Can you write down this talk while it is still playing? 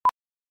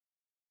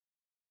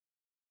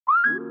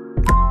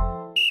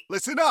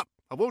Listen up.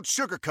 I won't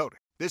sugarcoat it.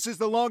 This is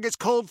the longest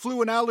cold,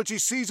 flu, and allergy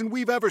season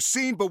we've ever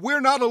seen, but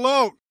we're not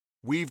alone.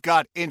 We've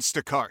got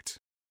Instacart.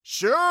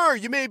 Sure,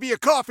 you may be a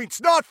coughing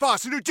snot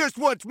faucet who just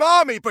wants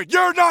mommy, but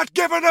you're not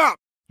giving up.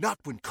 Not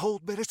when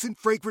cold medicine,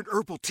 fragrant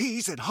herbal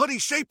teas, and honey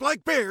shaped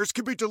like bears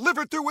can be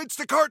delivered through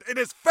Instacart in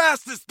as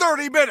fast as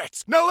 30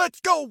 minutes. Now let's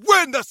go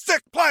win the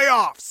sick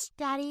playoffs.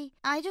 Daddy,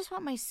 I just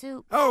want my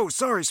soup. Oh,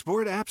 sorry,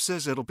 Sport. App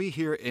says it'll be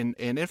here in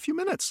a few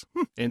minutes.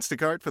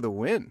 Instacart for the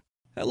win.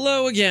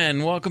 Hello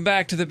again. Welcome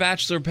back to the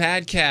Bachelor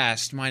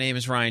podcast. My name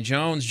is Ryan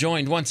Jones,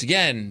 joined once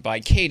again by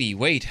Katie.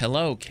 Wait,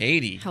 hello,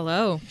 Katie.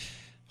 Hello.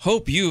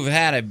 Hope you've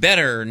had a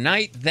better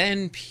night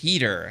than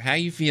Peter. How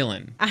you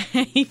feeling?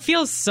 I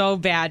feel so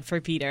bad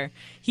for Peter.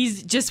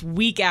 He's just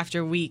week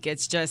after week.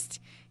 It's just,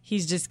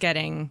 he's just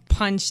getting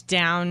punched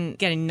down,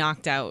 getting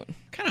knocked out.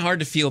 Kind of hard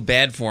to feel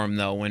bad for him,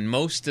 though, when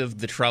most of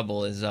the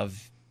trouble is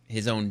of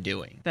his own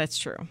doing. That's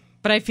true.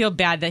 But I feel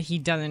bad that he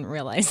doesn't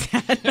realize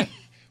that.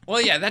 Well,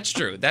 yeah, that's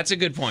true. That's a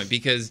good point,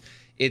 because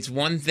it's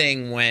one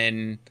thing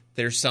when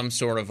there's some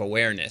sort of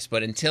awareness,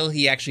 but until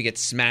he actually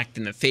gets smacked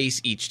in the face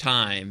each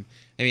time,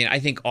 I mean, I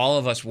think all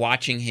of us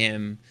watching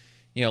him,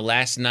 you know,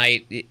 last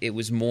night, it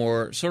was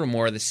more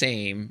of the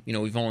same. You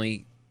know, we've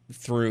only,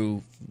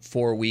 through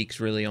 4 weeks,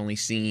 really only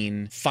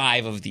seen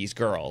 5 of these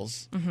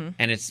girls. Mm-hmm.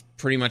 And it's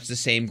pretty much the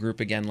same group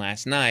again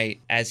last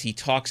night. As he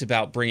talks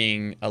about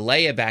bringing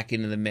Alayah back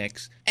into the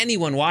mix,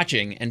 anyone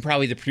watching, and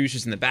probably the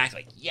producers in the back,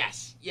 like,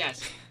 yes,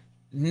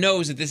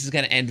 knows that this is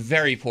going to end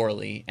very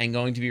poorly and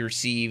going to be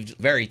received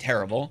very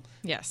terrible.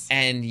 Yes.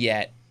 And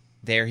yet,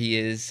 there he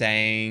is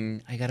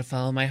saying, I got to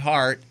follow my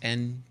heart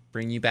and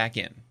bring you back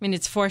in. I mean,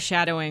 it's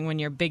foreshadowing when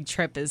your big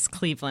trip is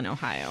Cleveland,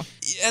 Ohio.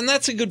 And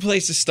that's a good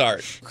place to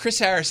start. Chris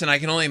Harrison, I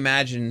can only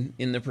imagine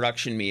in the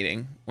production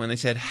meeting when they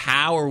said,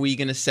 how are we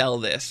going to sell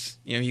this?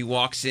 You know, he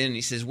walks in and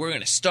he says, we're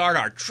going to start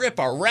our trip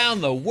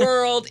around the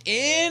world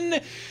in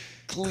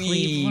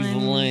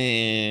Cleveland.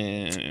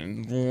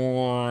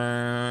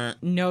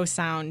 No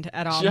sound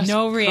at all. Just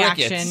no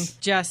reaction. crickets.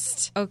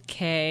 Just,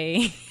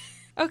 okay.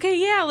 Okay,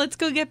 yeah, let's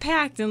go get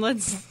packed and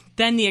let's...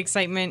 Then the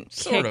excitement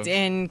kicked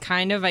in,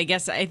 kind of. I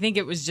guess I think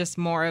it was just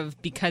more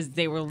of because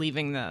they were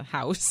leaving the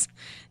house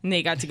and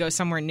they got to go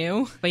somewhere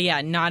new. But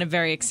yeah, not a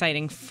very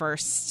exciting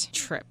first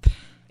trip.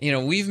 You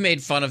know, we've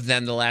made fun of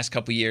them the last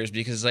couple years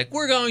because, like,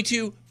 we're going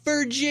to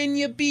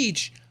Virginia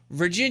Beach.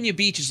 Virginia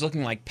Beach is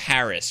looking like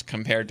Paris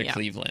compared to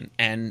Cleveland.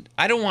 And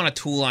I don't want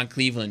to tool on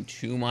Cleveland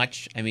too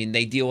much. I mean,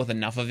 they deal with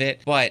enough of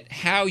it. But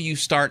how you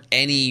start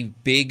any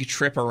big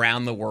trip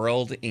around the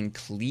world in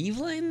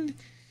Cleveland?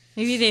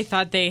 Maybe they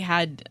thought they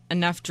had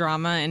enough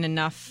drama and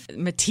enough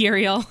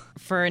material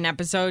for an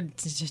episode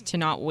to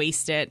not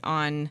waste it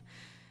on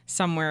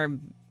somewhere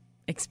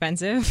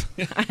expensive.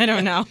 I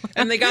don't know.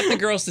 And they got the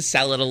girls to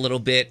sell it a little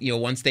bit, you know,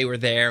 once they were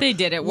there. They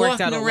did. It worked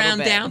out a little bit.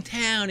 Walking around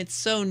downtown, it's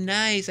so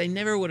nice. I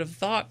never would have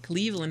thought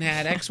Cleveland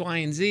had X, Y,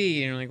 and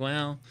Z. And you're like,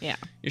 well,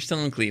 you're still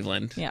in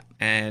Cleveland. Yeah.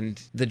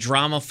 And the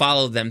drama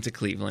followed them to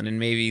Cleveland. And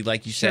maybe,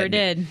 like you said, sure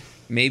did.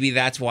 Maybe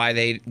that's why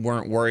they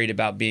weren't worried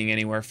about being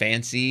anywhere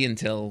fancy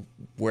until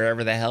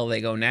wherever the hell they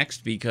go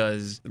next,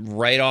 because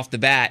right off the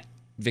bat,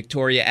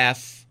 Victoria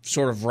F.,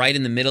 sort of right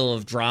in the middle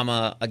of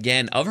drama,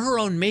 again, of her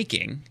own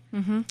making,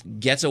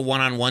 gets a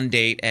one-on-one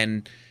date,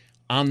 and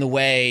on the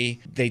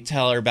way, they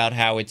tell her about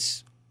how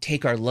it's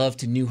take our love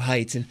to new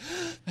heights, and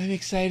I'm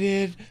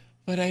excited,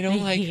 but I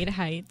hate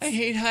heights. I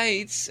hate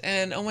heights,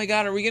 and oh my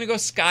God, are we going to go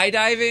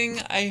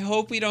skydiving? I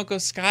hope we don't go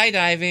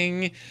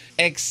skydiving,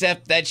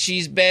 except that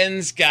she's been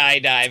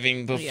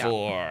skydiving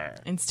before. Yeah.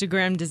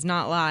 Instagram does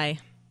not lie.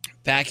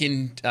 Back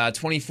in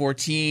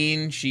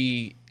 2014,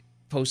 she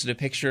posted a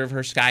picture of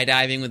her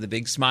skydiving with a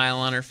big smile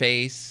on her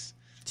face.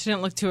 She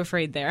didn't look too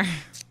afraid there.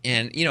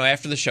 And, you know,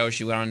 after the show,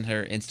 she went on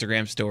her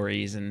Instagram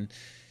stories and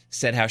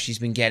said how she's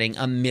been getting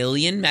 1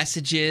 million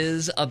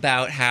messages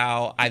about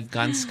how I've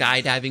gone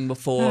skydiving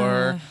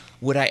before.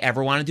 Would I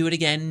ever want to do it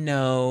again?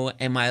 No.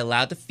 Am I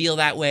allowed to feel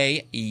that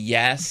way?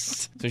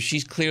 Yes. So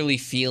she's clearly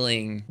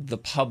feeling the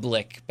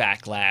public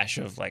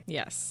backlash of, like,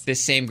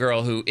 this same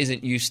girl who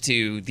isn't used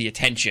to the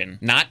attention,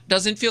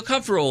 doesn't feel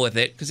comfortable with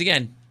it, because,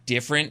 again,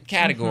 different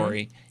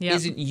category,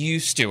 isn't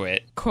used to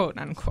it. Quote,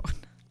 unquote.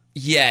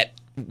 Yet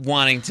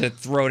wanting to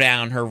throw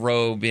down her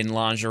robe in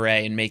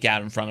lingerie and make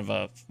out in front of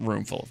a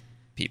room full of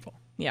people.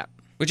 Yeah.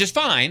 Which is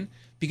fine,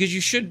 because you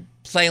should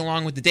play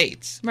along with the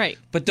dates. Right.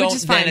 But don't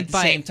then at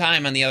the same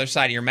time on the other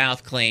side of your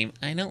mouth claim,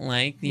 I don't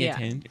like the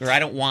attention. Or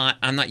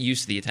I'm not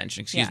used to the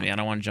attention. Excuse me. I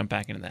don't want to jump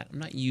back into that. I'm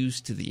not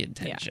used to the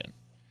attention. Yeah.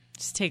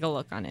 Just take a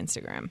look on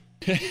Instagram.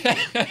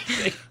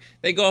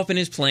 They go up in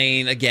his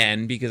plane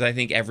again, because I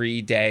think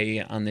every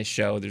day on this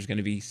show there's going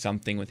to be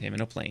something with him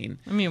in a plane.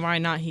 I mean, why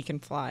not? He can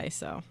fly,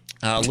 so.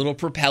 A little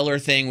propeller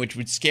thing, which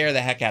would scare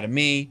the heck out of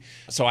me.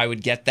 So I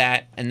would get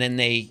that. And then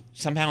they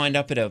somehow end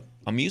up at a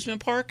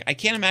amusement park. I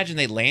can't imagine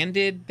they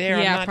landed there.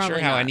 Yeah, I'm not sure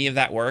how any of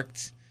that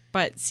worked.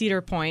 But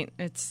Cedar Point,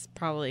 it's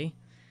probably,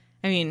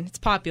 I mean, it's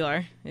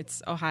popular.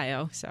 It's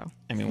Ohio, so.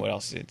 I mean, what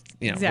else?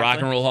 Rock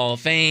and Roll Hall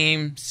of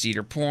Fame,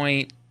 Cedar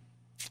Point.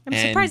 I'm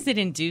surprised they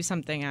didn't do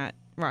something at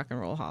Rock and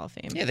Roll Hall of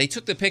Fame. Yeah, they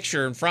took the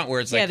picture in front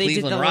where it's Yeah, like they did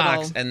Cleveland the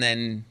Rocks, little- and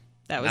then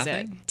That was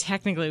nothing? it.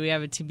 Technically, we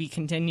have it to be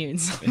continued,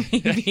 so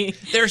maybe.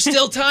 There's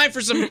still time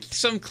for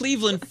some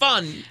Cleveland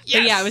fun. Yes!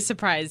 But yeah, I was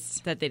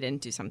surprised that they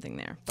didn't do something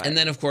there. But. And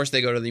then, of course,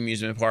 they go to the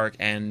amusement park,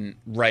 and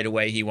right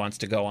away he wants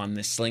to go on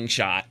this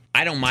slingshot.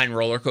 I don't mind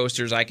roller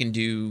coasters. I can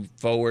do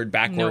forward,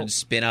 backwards, Nope.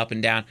 spin up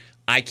and down.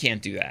 I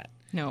can't do that.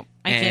 No,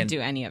 I And- can't do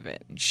any of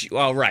it.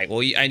 Well, right.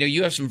 Well, I know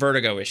you have some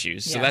vertigo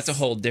issues, so Yes. that's a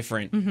whole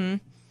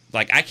different...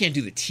 Like, I can't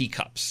do the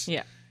teacups.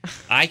 Yeah.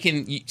 I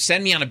can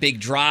send me on a big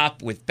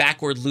drop with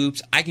backward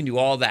loops. I can do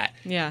all that.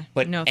 Yeah.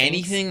 But no thanks.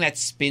 anything that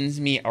spins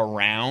me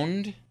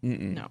around,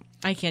 No,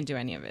 I can't do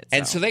any of it.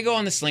 And so they go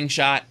on the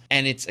slingshot,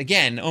 and it's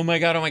again, oh my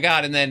god,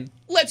 and then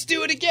let's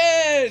do it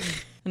again.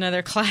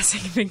 Another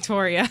classic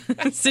Victoria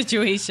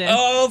situation.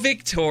 Oh,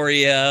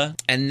 Victoria.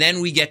 And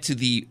then we get to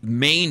the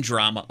main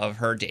drama of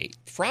her date.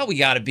 Probably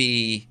got to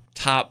be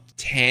top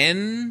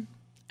 10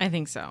 I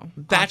think so.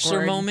 Bachelor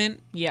Awkward.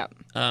 moment, Yep.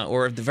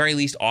 or at the very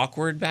least,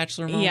 awkward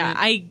Bachelor moment. Yeah,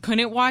 I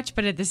couldn't watch,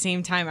 but at the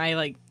same time,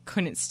 I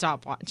couldn't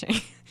stop watching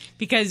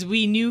because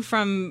we knew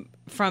from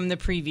the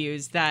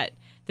previews that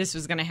this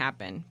was going to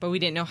happen, but we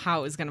didn't know how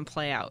it was going to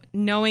play out.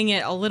 Knowing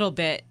it a little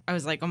bit, I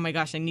was like, oh my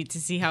gosh, I need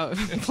to see how it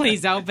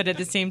plays out. But at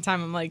the same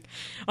time, I'm like,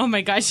 oh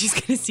my gosh, she's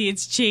going to see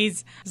it's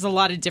Chase. There's a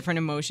lot of different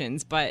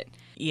emotions, but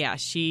yeah,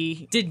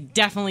 she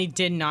definitely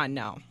did not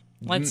know.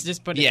 Let's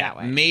just put it that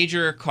way.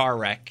 Major car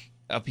wreck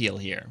appeal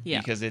here. Yeah.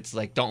 Because it's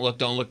like, don't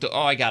look.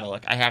 Oh, I got to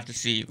look. I have to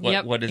see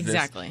what is this.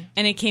 Exactly.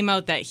 And it came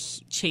out that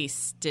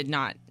Chase did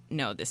not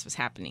know this was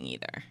happening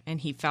either. And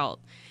he felt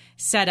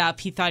set up.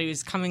 He thought he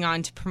was coming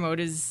on to promote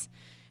his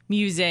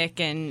music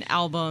and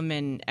album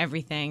and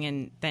everything,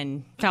 and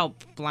then felt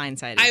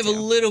blindsided. I have too. a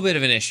little bit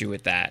of an issue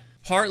with that.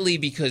 Partly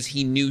because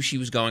he knew she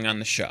was going on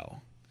the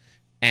show.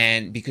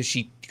 And because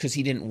he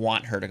didn't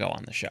want her to go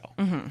on the show.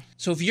 Mm-hmm.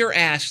 So if you're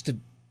asked to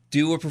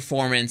do a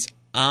performance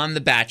on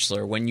The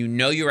Bachelor when you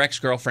know your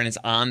ex-girlfriend is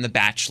on The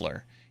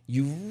Bachelor,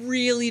 you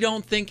really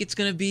don't think it's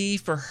going to be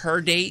for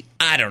her date?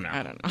 I don't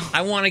know.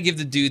 I want to give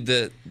the dude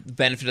the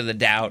benefit of the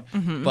doubt,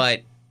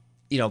 but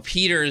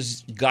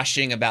Peter's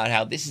gushing about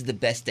how this is the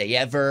best day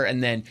ever,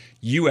 and then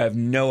you have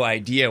no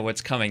idea what's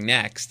coming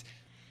next.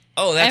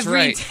 Oh, that's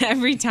right.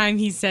 Every time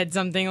he said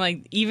something,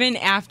 like even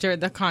after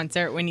the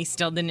concert when he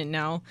still didn't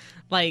know,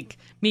 like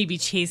maybe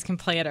Chase can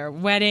play at our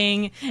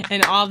wedding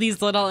and all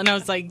these little, and I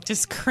was like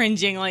just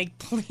cringing, like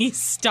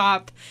please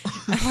stop,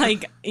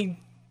 like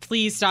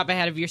please stop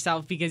ahead of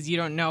yourself because you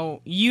don't know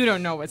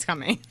what's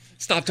coming.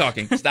 Stop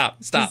talking. Stop,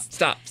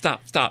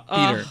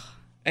 Peter.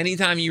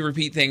 Anytime you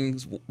repeat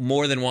things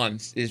more than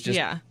once is just,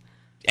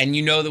 and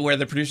where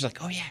the producer's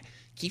like, oh yeah,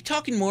 keep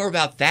talking more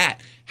about that.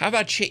 How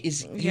about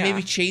Chase?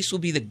 Maybe Chase will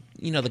be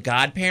the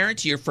godparent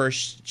to your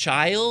first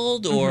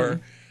child, or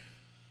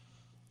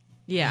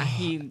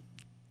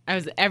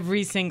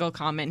every single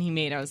comment he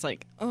made, I was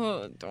like,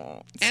 oh,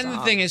 don't. And stop.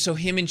 the thing is, so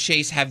him and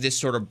Chase have this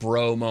sort of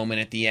bro moment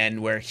at the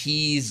end where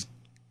he's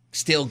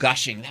still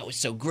gushing. That was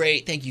so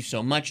great. Thank you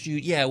so much,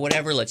 dude. Yeah,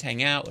 whatever. Let's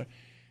hang out.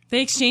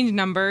 They exchanged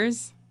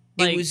numbers.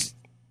 It was,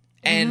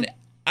 and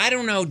I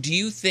don't know. Do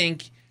you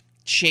think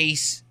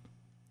Chase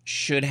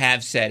should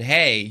have said,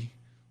 "Hey,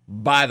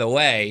 by the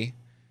way,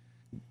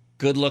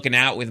 good looking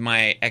out with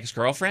my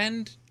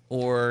ex-girlfriend,"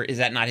 or is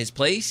that not his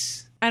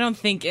place? I don't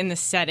think in the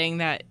setting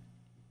that.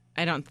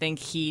 I don't think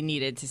he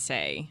needed to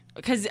say,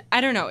 because I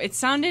don't know.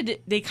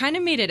 They kind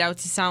of made it out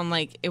to sound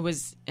like it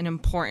was an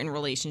important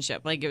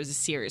relationship, like it was a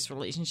serious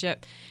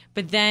relationship.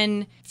 But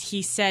then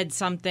he said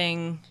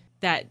something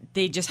that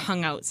they just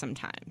hung out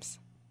sometimes.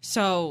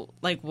 So,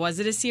 like, was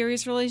it a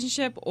serious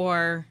relationship,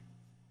 or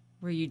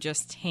were you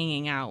just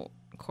hanging out,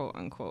 quote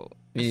unquote?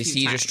 Is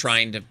he just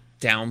trying to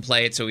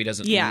downplay it so he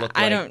doesn't look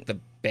like the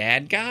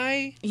bad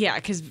guy? Yeah,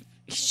 because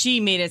she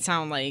made it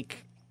sound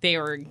like they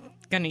were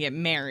going to get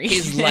married.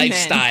 His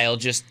lifestyle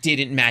just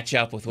didn't match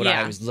up with what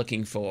I was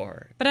looking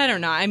for. But I don't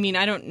know. I mean,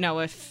 I don't know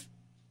if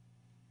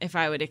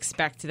I would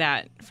expect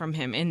that from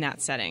him in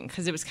that setting,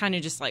 because it was kind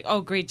of just like, oh,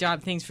 great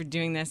job, thanks for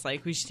doing this,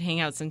 like we should hang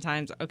out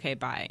sometimes, okay,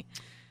 bye.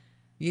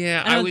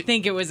 Yeah, I don't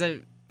think it was a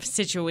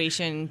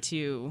situation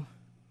to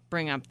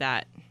bring up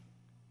that,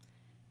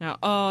 no,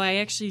 oh, I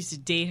actually used to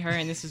date her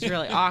and this was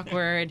really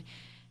awkward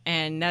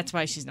and that's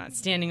why she's not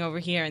standing over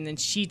here, and then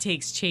she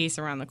takes Chase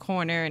around the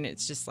corner and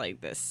it's just like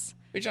this.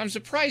 Which I'm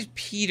surprised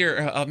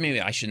Peter...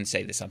 maybe I shouldn't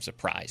say this. I'm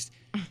surprised.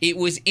 It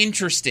was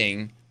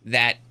interesting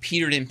that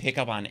Peter didn't pick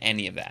up on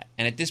any of that.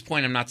 And at this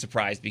point, I'm not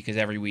surprised because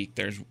every week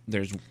there's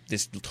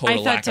this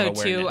total lack of awareness. I thought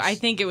so, too. I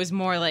think it was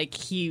more like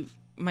he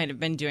might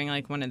have been doing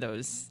like one of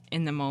those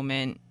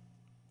in-the-moment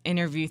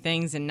interview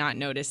things and not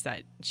noticed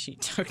that she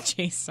took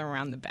Chase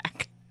around the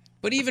back.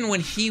 But even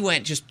when he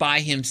went just by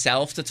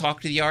himself to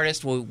talk to the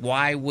artist, well,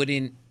 why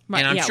wouldn't...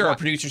 And I'm sure a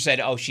producer said,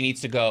 oh, she needs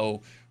to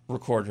go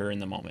record her in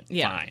the moment.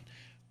 Yeah. Fine.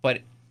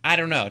 But I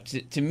don't know.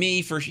 To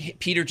me, for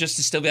Peter just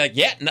to still be like,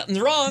 yeah, nothing's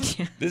wrong.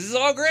 Yeah. This is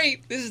all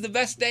great. This is the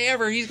best day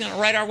ever. He's going to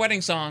write our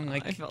wedding song.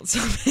 Like, I felt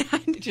so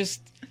bad.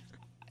 Just,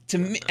 to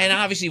me, and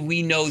obviously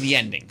we know the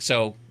ending.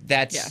 So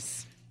that's...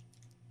 Yes.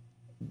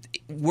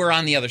 we're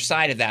on the other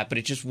side of that, but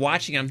it's just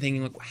watching, I'm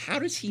thinking, like, how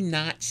does he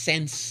not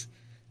sense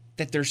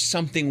that there's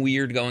something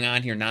weird going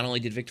on here? Not only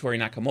did Victoria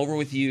not come over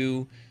with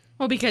you.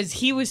 Well, because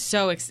he was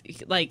so,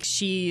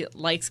 she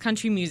likes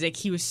country music.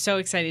 He was so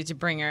excited to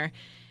bring her.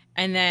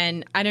 And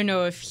then I don't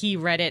know if he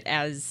read it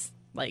as,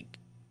 like,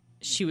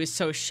 she was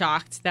so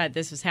shocked that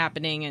this was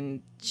happening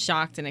and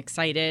shocked and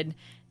excited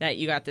that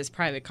you got this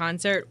private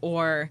concert,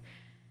 or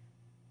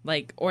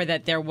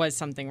that there was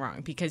something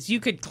wrong, because you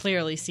could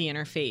clearly see in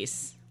her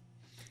face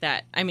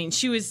that, I mean,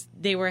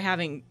 they were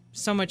having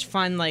so much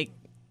fun, like,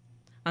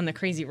 on the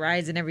crazy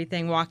rides and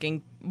everything,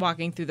 walking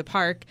through the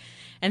park,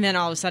 and then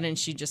all of a sudden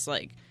she just,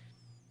 like,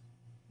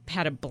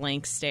 had a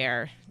blank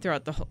stare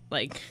throughout the whole,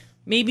 like,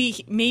 maybe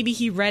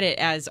he read it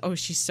as, oh,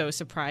 she's so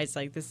surprised,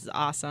 like, this is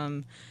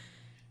awesome.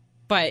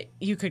 But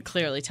you could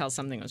clearly tell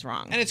something was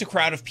wrong. And it's a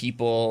crowd of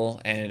people.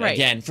 And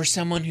again, for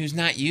someone who's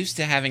not used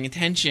to having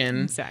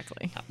attention.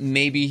 Exactly.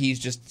 Maybe he's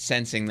just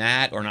sensing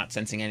that or not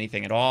sensing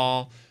anything at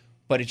all.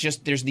 But it's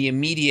just, there's the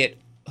immediate,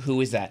 who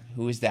is that?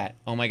 Who is that?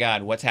 Oh my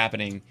God, what's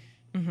happening?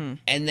 Mm-hmm.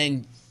 And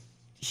then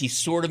he's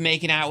sort of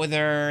making out with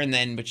her.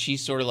 But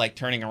she's sort of like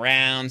turning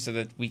around so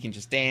that we can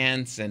just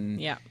dance.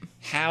 And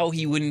how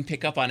he wouldn't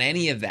pick up on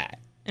any of that.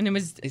 And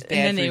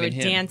then they were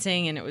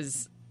dancing, and it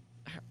was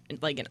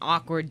like an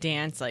awkward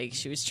dance. Like,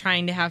 she was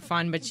trying to have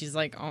fun, but she's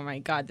like, oh my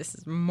God, this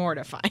is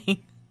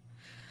mortifying.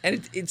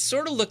 And it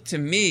sort of looked to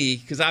me,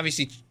 because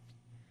obviously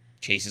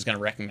Chase is going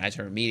to recognize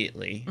her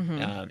immediately.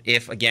 Mm-hmm.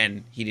 If,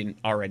 again, he didn't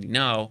already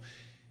know.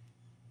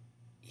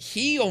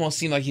 He almost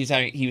seemed like he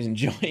was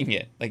enjoying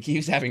it. Like, he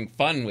was having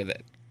fun with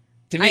it.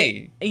 To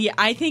me.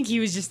 I think he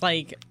was just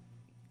like,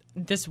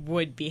 this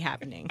would be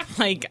happening.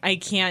 Like, I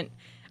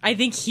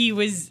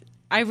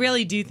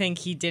really do think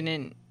he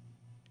didn't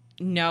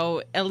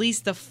know at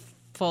least the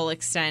full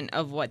extent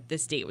of what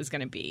this date was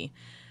going to be.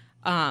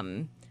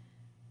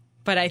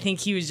 But I think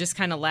he was just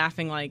kind of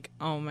laughing like,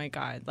 oh my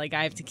God, like,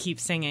 I have to keep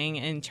singing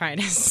and trying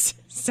to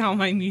sell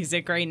my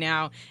music right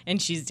now, and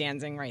she's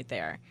dancing right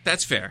there.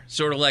 That's fair.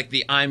 Sort of like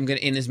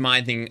in his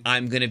mind thinking,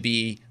 I'm going to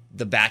be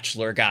the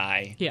Bachelor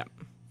guy. Yeah.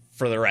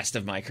 For the rest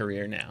of my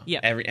career now.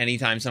 Yeah.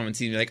 Anytime someone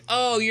sees me, like,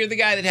 oh, you're the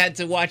guy that had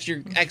to watch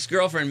your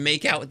ex-girlfriend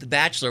make out with the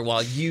Bachelor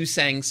while you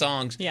sang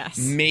songs,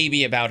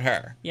 maybe about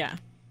her. Yeah.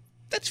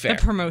 That's fair.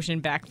 The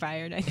promotion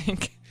backfired, I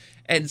think.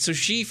 And so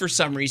she, for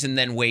some reason,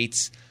 then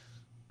waits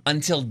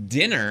until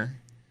dinner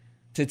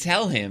to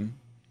tell him.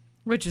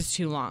 Which is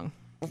too long.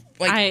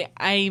 Like,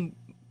 I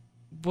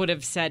would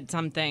have said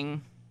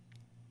something.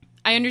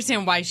 I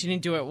understand why she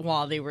didn't do it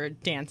while they were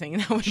dancing.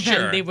 That would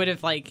have been, they would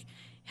have, like,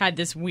 had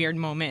this weird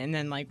moment and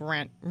then, like,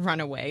 run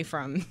away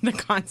from the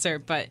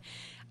concert. But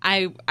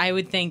I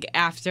would think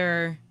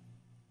after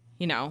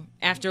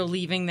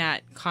leaving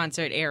that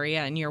concert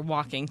area and you're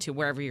walking to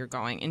wherever you're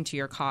going, into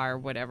your car,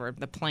 whatever,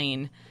 the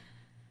plane.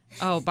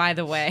 Oh, by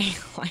the way,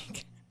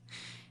 like,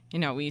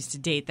 we used to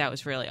date. That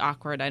was really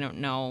awkward. I don't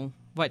know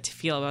what to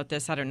feel about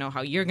this. I don't know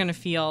how you're going to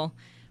feel.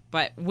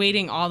 But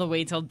waiting all the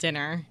way till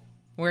dinner,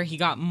 where he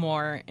got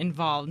more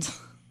involved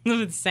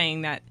with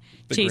saying that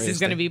Chase is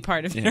going to be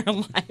part of their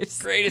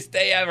lives. Greatest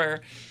day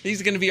ever.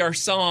 He's going to be our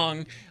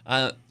song.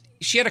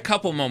 She had a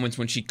couple moments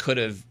when she could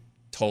have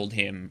told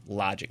him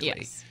logically.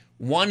 Yes.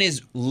 One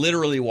is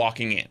literally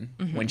walking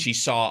in when she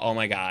saw, oh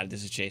my God,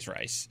 this is Chase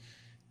Rice.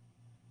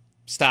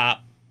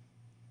 Stop.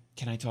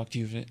 Can I talk to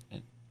you?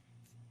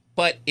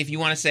 But if you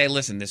want to say,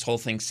 listen, this whole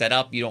thing's set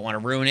up, you don't want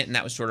to ruin it, and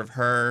that was sort of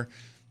her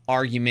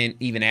argument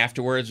even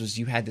afterwards, was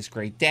you had this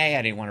great day,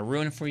 I didn't want to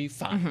ruin it for you,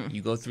 fine.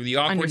 You go through the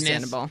awkwardness.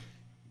 Understandable.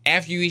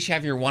 After you each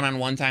have your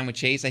one-on-one time with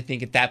Chase, I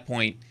think at that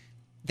point,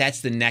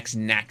 that's the next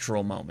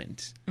natural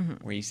moment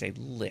where you say,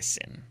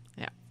 listen,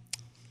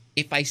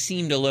 if I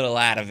seemed a little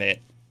out of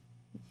it,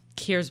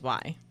 here's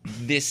why.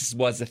 This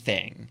was a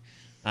thing.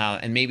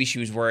 And maybe she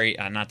was worried,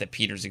 not that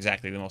Peter's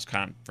exactly the most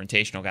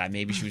confrontational guy,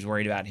 maybe she was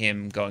worried about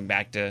him going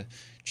back to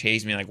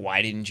Chase, being like,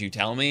 why didn't you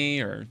tell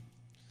me?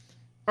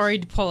 Or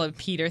he'd pull a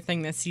Peter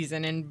thing this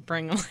season and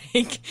bring,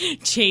 like,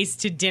 Chase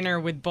to dinner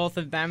with both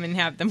of them and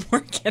have them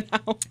work it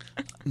out.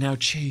 Now,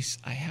 Chase,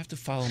 I have to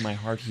follow my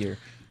heart here.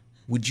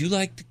 Would you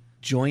like to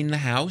join the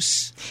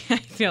house? I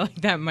feel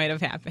like that might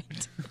have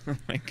happened. Oh,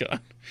 my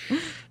God.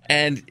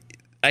 And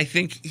I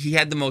think he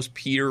had the most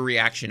Peter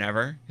reaction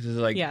ever. It was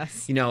like,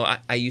 yes.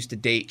 I used to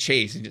date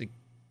Chase. And he's like,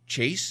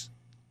 Chase?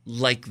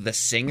 Like the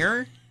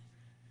singer?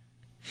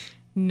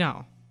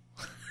 No.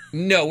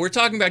 No, we're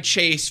talking about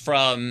Chase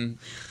from,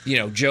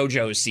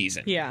 JoJo's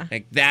season. Yeah.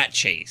 Like that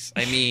Chase.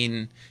 I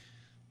mean,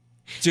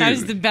 dude. That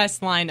was the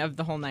best line of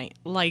the whole night.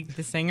 Like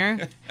the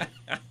singer.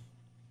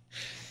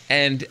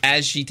 And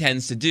as she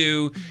tends to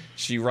do,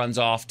 she runs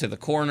off to the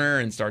corner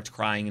and starts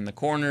crying in the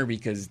corner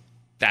because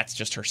that's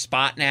just her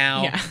spot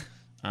now.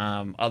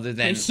 Yeah. Other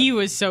than... He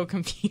was so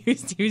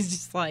confused. He was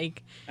just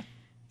like,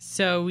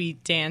 so we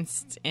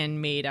danced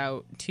and made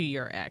out to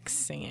your ex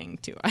singing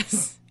to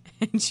us.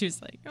 And she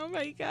was like, oh,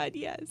 my God,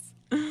 yes.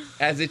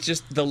 As it's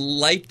just the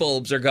light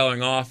bulbs are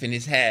going off in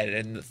his head,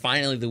 and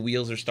finally the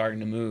wheels are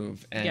starting to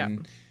move.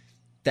 And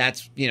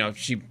that's,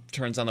 she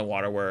turns on the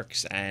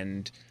waterworks,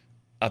 and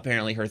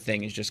apparently her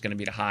thing is just going to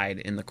be to hide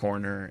in the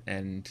corner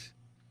and.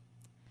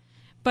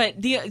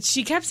 But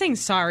she kept saying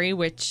sorry,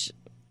 which,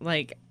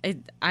 like,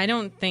 I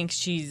don't think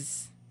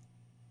she's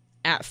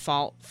at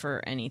fault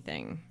for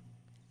anything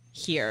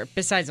here,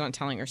 besides not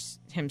telling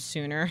him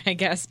sooner, I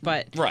guess.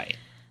 But, right.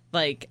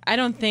 Like, I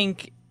don't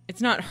think it's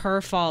not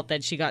her fault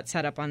that she got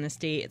set up on this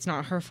date. It's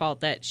not her fault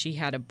that she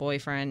had a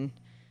boyfriend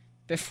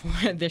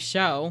before the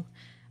show.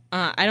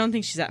 I don't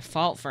think she's at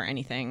fault for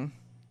anything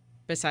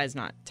besides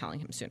not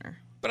telling him sooner.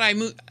 But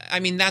I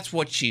mean, that's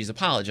what she's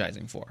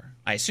apologizing for,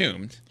 I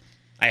assumed.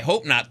 I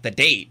hope not the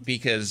date,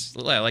 because,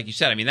 like you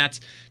said, I mean, that's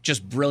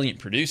just brilliant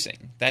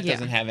producing. That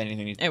doesn't have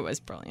anything to... It was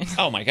brilliant.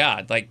 Oh, my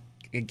God. Like,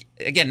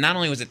 again, not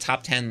only was it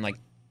top 10, like,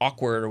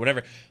 awkward or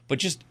whatever, but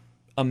just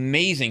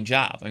amazing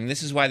job. I mean,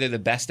 this is why they're the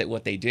best at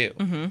what they do.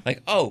 Mm-hmm.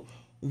 Like, oh,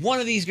 one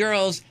of these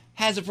girls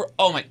has a...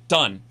 oh, my...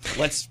 done.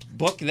 Let's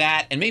book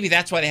that. And maybe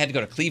that's why they had to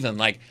go to Cleveland.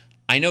 Like,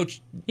 I know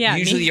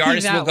usually the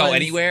artist will go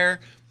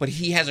anywhere, but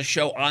he has a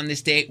show on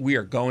this date. We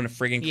are going to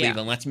friggin' Cleveland.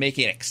 Yeah. Let's make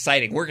it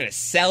exciting. We're going to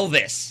sell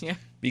this. Yeah.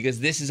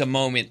 Because this is a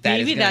moment that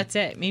maybe that's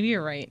it. Maybe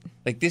you're right.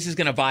 Like, this is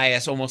going to buy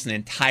us almost an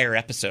entire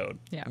episode.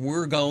 Yeah.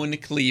 We're going to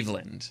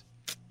Cleveland.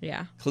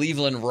 Yeah.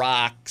 Cleveland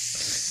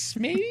rocks,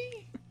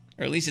 maybe?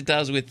 Or at least it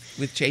does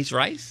with Chase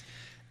Rice.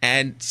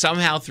 And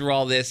somehow through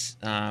all this,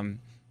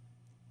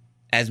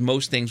 as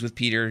most things with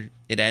Peter,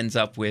 it ends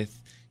up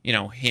with,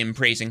 him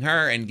praising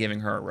her and giving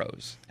her a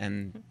rose.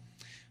 And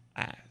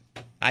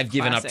I've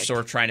given up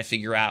sort of trying to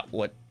figure out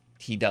what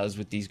he does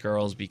with these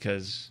girls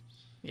because...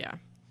 yeah.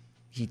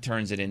 He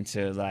turns it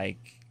into, like,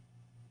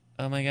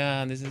 oh, my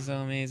God, this is so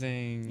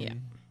amazing. Yeah.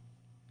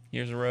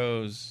 Here's a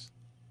rose.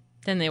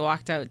 Then they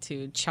walked out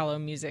to cello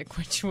music,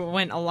 which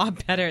went a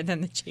lot better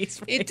than the Chase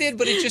race. It did,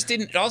 but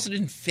it also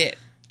didn't fit.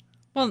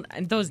 Well,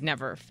 those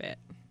never fit.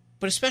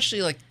 But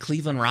especially, like,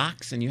 Cleveland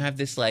rocks, and you have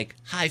this, like,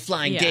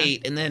 high-flying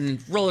date, and then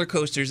roller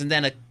coasters, and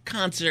then a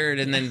concert,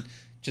 and then...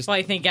 Well,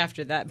 I think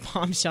after that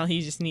bombshell,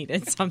 he just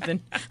needed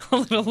something a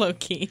little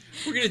low-key.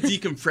 We're going to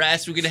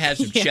decompress. We're going to have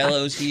some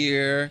cellos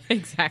here.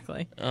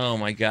 Exactly. Oh,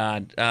 my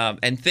God.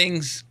 And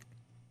things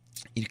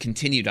you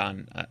continued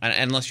on,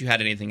 unless you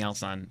had anything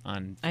else on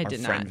our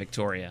friend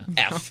Victoria.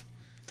 No. F.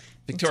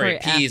 Victoria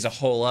P F. Is a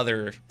whole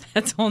other...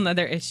 That's a whole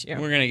other issue.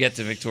 We're going to get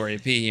to Victoria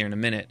P here in a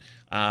minute.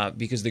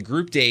 Because the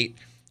group date,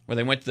 where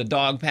they went to the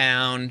dog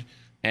pound,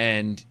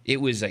 and it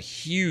was a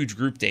huge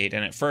group date.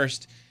 And at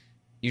first...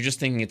 you're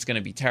just thinking it's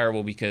going to be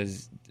terrible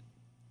because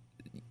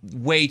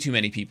way too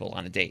many people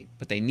on a date.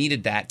 But they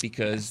needed that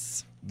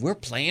because we're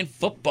playing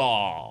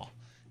football.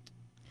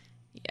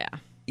 Yeah.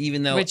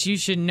 Even though... which you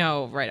should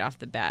know right off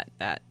the bat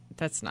that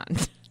that's not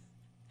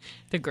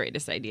the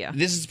greatest idea.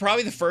 This is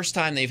probably the first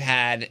time they've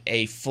had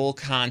a full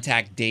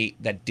contact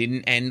date that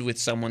didn't end with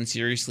someone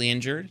seriously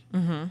injured.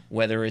 Mm-hmm.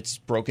 Whether it's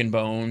broken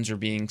bones or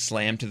being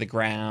slammed to the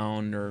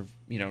ground or...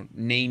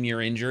 name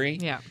your injury.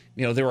 Yeah.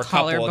 There were a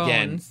couple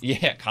again.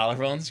 Yeah,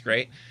 collarbones,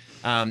 great.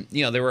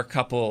 There were a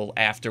couple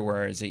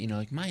afterwards that,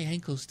 like, my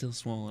ankle's still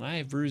swollen. I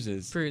have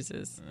bruises.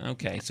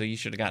 Okay, so you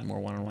should have gotten more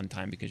one-on-one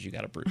time because you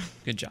got a bruise.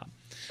 Good job.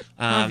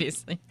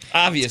 Obviously.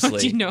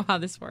 Don't you know how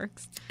this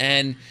works?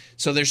 And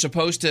so they're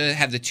supposed to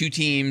have the two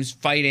teams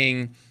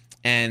fighting,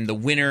 and the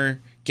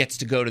winner gets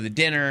to go to the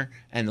dinner,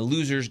 and the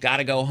losers got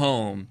to go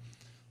home.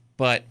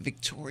 But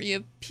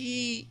Victoria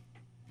P...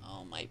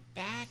 my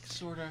back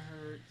sort of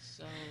hurts,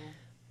 so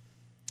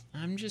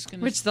I'm just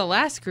going to... which the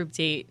last group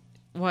date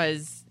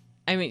was...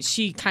 I mean,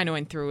 she kind of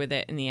went through with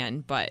it in the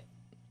end, but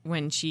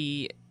when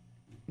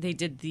they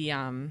did the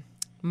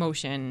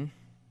motion...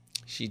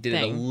 she did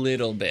it a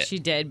little bit. She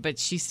did, but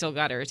she still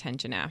got her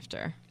attention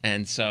after.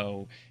 And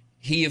so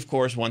he, of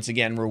course, once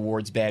again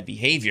rewards bad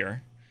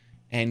behavior.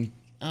 And,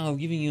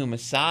 giving you a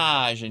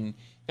massage, and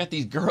got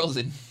these girls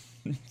in...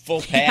 full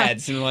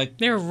pads and like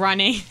they're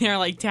running, they're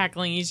like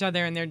tackling each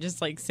other, and they're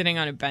just like sitting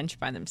on a bench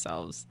by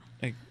themselves.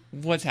 Like,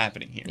 what's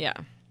happening here? Yeah.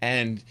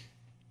 And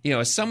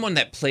as someone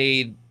that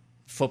played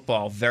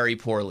football very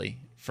poorly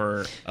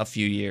for a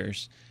few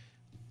years,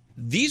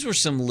 these were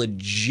some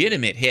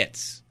legitimate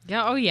hits.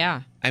 Yeah. Oh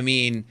yeah. I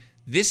mean,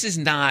 this is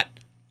not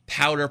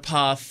powder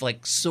puff,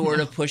 like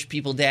sort of push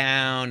people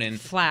down and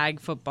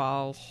flag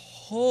football.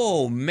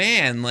 Oh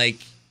man, like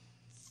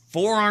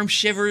forearm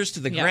shivers to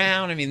the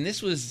ground. I mean,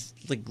 this was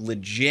like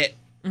legit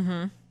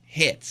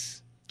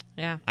hits.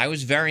 Yeah. I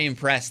was very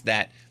impressed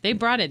that they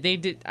brought it. They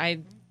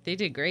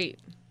did great.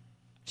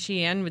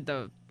 Sheehan with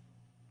the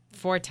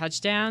 4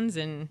 touchdowns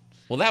and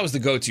well, that was the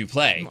go-to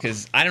play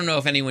because I don't know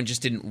if anyone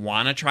just didn't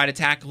want to try to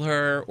tackle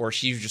her or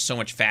she was just so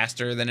much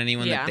faster than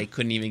anyone that they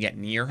couldn't even get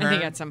near her. I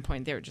think at some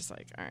point they were just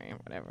like, all right,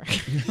 whatever.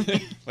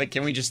 Like,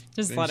 can we just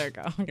let her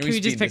go? Can we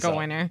just pick a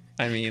winner?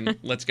 I mean,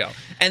 let's go.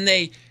 And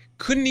they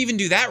couldn't even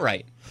do that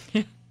right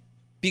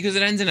because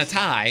it ends in a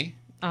tie.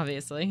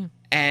 Obviously.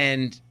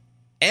 And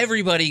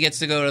everybody gets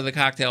to go to the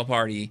cocktail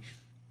party.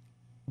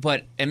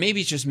 And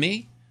maybe it's just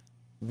me.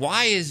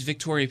 Why is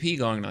Victoria P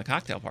going to the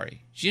cocktail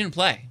party? She didn't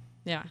play.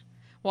 Yeah.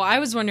 Well, I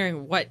was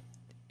wondering what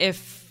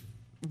if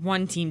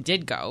one team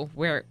did go,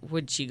 where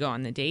would she go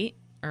on the date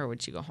or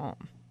would she go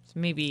home? So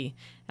maybe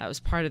that was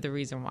part of the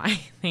reason why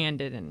they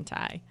ended in a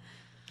tie.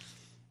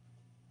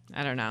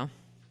 I don't know.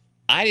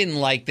 I didn't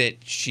like that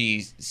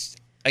she's,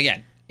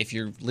 again, if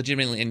you're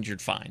legitimately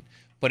injured, fine.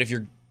 But if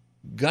you're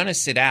going to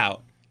sit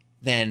out,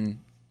 then,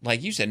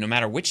 like you said, no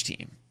matter which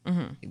team,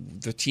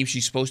 the team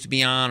she's supposed to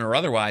be on or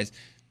otherwise,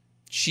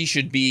 she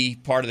should be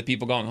part of the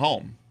people going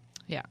home.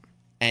 Yeah.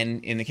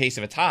 And in the case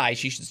of a tie,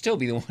 she should still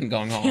be the one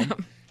going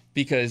home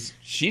because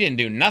she didn't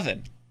do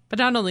nothing. But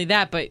not only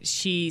that, but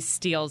she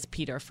steals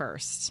Peter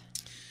first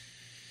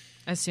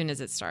as soon as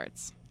it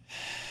starts.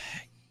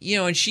 You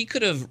know, and she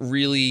could have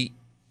really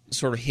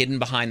sort of hidden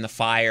behind the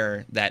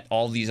fire that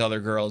all these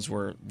other girls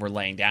were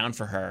laying down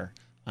for her,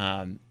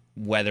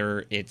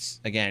 whether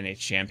it's, again,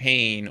 it's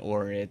champagne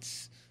or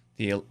it's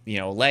the,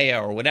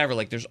 Alayah or whatever.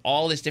 Like, there's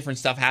all this different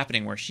stuff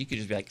happening where she could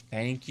just be like,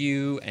 thank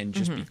you, and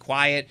just be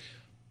quiet.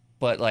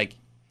 But, like,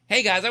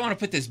 hey, guys, I want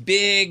to put this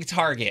big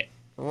target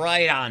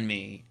right on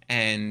me.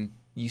 And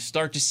you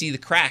start to see the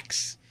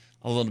cracks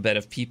a little bit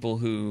of people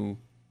who,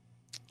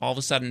 all of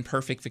a sudden,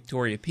 perfect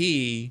Victoria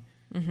P,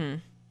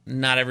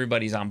 not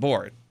everybody's on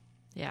board.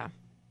 Yeah.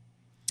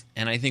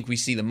 And I think we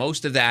see the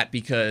most of that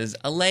because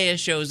Alayah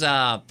shows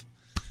up.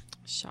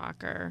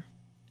 Shocker.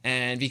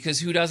 And because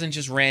who doesn't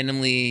just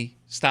randomly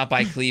stop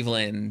by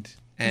Cleveland?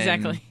 And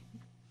exactly.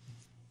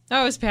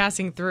 I was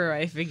passing through.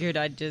 I figured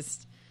I'd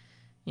just,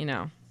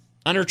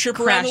 on her trip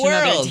around the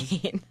world.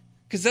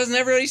 Because doesn't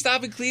everybody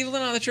stop in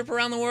Cleveland on the trip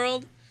around the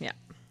world? Yeah.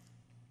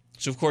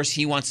 So, of course,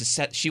 she wants to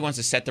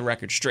set the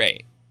record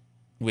straight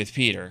with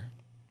Peter.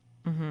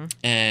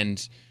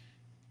 And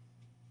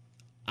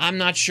I'm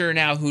not sure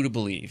now who to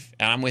believe.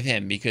 And I'm with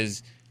him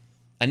because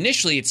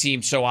initially it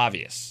seemed so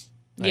obvious.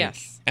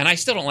 Yes. And I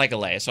still don't like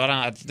Alayah, so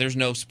there's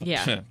no...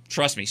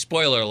 trust me,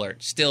 spoiler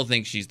alert, still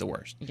think she's the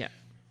worst. Yeah.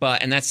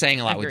 And that's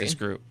saying a lot with this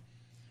group.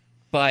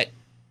 But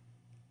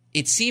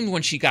it seemed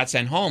when she got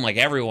sent home, like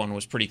everyone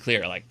was pretty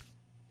clear, like,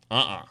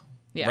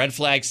 Yeah. Red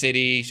flag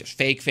city,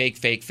 fake, fake,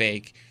 fake,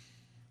 fake.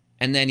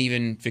 And then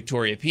even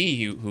Victoria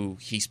P, who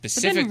he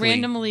specifically... But then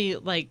randomly,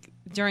 like,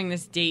 during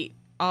this date,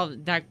 all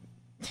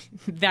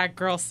that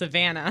girl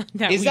Savannah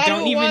that we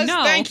don't even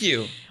know. Thank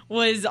you.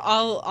 Was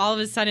all of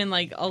a sudden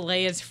like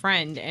Alayah's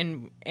friend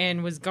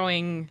and was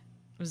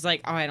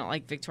like, oh, I don't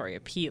like Victoria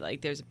P.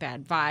 Like there's a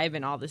bad vibe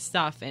and all this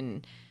stuff.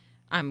 And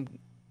I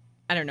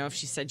don't know if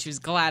she said she was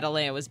glad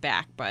Alayah was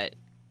back, but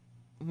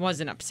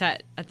wasn't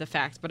upset at the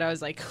fact. But I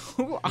was like,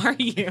 who are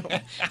you?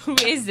 Who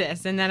is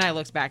this? And then I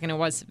looked back and it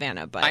was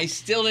Savannah. But I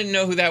still didn't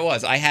know who that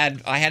was. I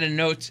had a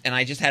note and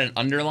I just had an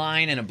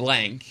underline and a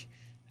blank.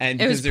 And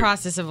it was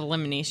process of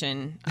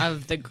elimination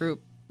of the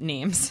group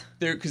names.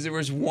 Because there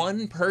was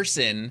one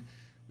person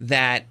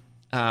that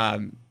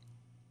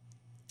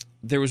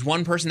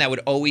would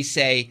always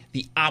say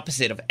the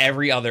opposite of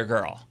every other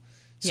girl.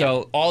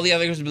 So all the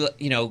other girls would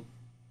be,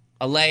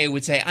 Alayah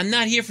would say, I'm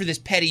not here for this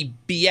petty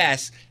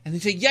BS. And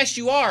they'd say, yes,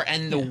 you are.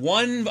 And the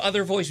one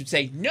other voice would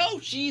say, no,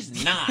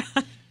 she's not.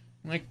 I'm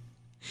like,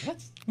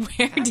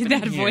 where did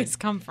that voice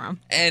come from?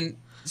 And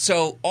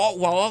so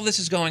while all this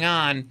is going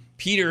on,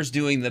 Peter's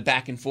doing the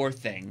back and forth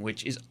thing,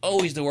 which is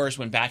always the worst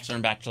when Bachelor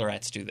and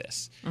Bachelorettes do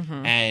this.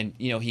 And,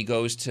 he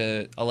goes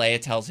to, Alayah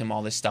tells him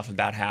all this stuff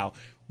about how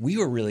we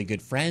were really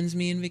good friends,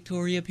 me and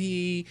Victoria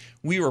P.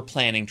 We were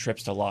planning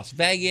trips to Las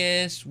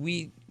Vegas.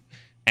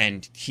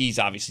 And he's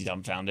obviously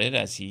dumbfounded,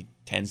 as he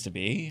tends to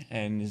be,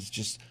 and is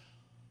just,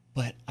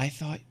 but I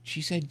thought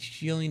she said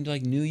she only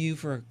knew you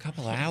for a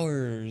couple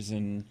hours.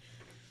 And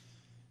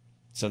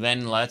so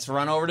then let's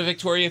run over to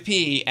Victoria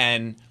P.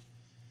 And,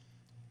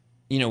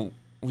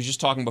 we were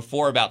just talking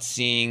before about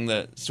seeing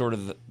the sort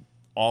of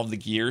all the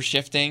gears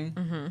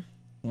shifting.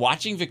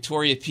 Watching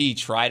Victoria P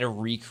try to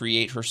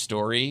recreate her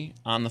story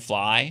on the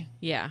fly.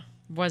 Yeah,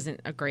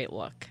 wasn't a great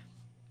look.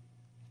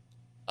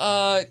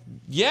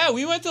 Yeah,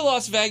 we went to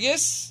Las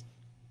Vegas.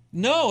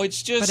 No,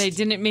 it's just... But I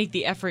didn't make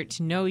the effort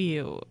to know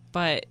you,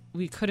 but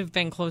we could have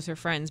been closer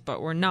friends,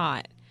 but we're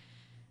not.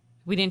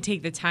 We didn't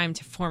take the time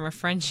to form a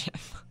friendship.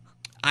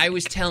 I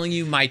was telling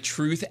you my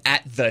truth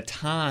at the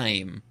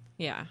time.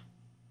 Yeah.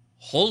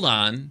 Hold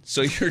on.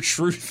 So your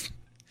truth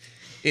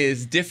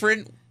is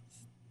different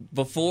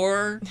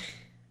before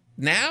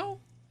now?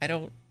 I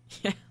don't...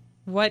 Yeah.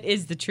 What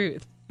is the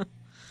truth?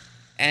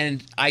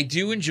 And I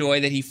do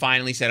enjoy that he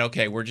finally said,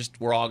 okay,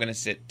 we're all going to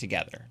sit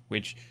together,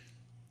 which,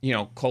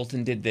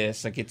 Colton did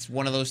this. Like, it's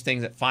one of those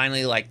things that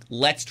finally,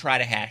 let's try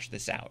to hash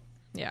this out.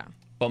 Yeah.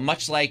 But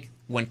much like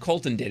when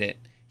Colton did it,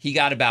 he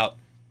got about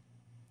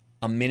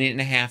a minute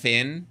and a half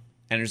in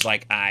and was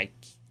like, I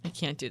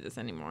can't do this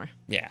anymore.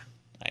 Yeah.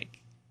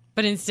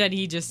 But instead,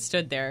 he just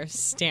stood there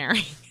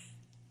staring.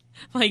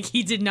 Like,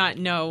 he did not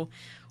know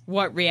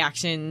what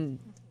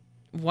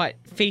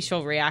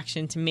facial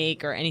reaction to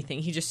make or anything.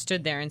 He just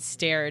stood there and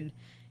stared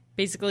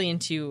basically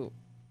into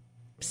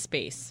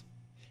space.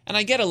 And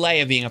I get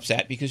Alayah being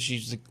upset because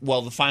she's like,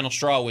 well, the final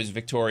straw was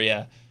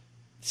Victoria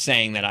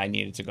saying that I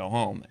needed to go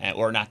home,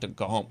 or not to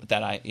go home, but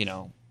that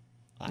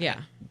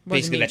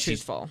wasn't being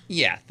truthful.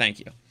 Yeah, thank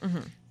you.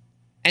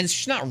 And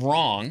she's not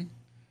wrong,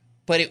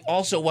 But it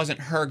also wasn't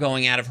her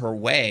going out of her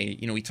way.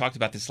 We talked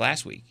about this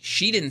last week.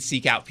 She didn't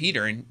seek out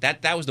Peter, and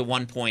that was the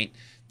one point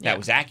that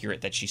was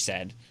accurate that she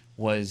said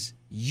was,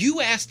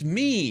 you asked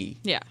me.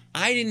 Yeah.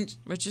 I didn't.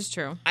 Which is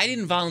true. I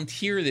didn't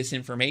volunteer this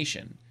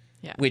information.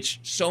 Yeah. Which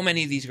so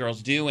many of these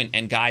girls do,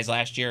 and guys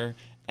last year,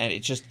 and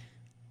it just,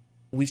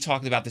 we've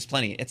talked about this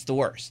plenty. It's the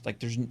worst. Like,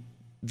 there's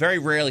very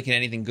rarely can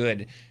anything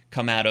good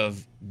come out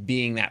of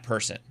being that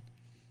person.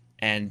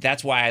 And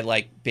that's why I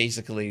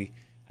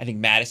think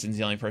Madison's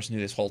the only person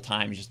who this whole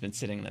time has just been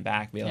sitting in the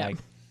back, like,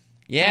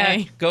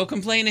 go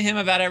complain to him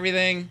about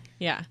everything.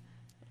 Yeah.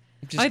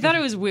 I thought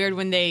it was weird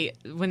when the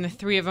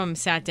three of them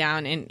sat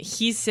down and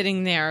he's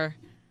sitting there,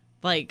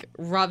 like,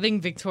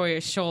 rubbing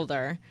Victoria's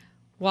shoulder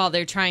while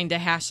they're trying to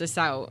hash this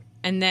out.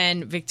 And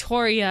then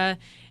Victoria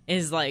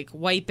is, like,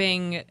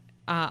 wiping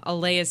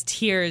Alayah's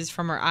tears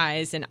from her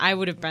eyes. And I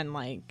would have been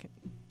like,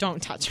 don't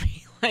touch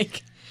me.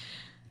 Like,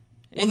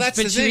 well, that's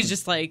the thing. But she was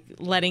just, like,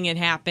 letting it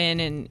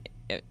happen. And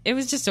it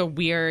was just a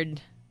weird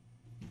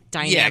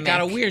dynamic. Yeah, it got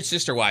a weird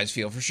sister-wives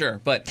feel for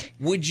sure. But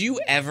would you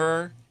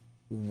ever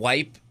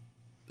wipe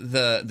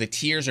the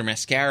tears or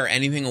mascara or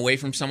anything away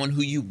from someone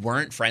who you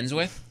weren't friends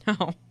with?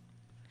 No.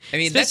 I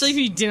mean, especially if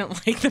you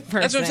didn't like the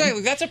person. That's what I'm saying.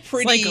 Like, that's a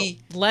pretty... Like,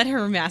 let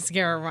her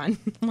mascara run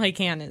like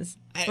Hannah's.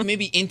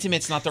 Maybe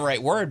intimate's not the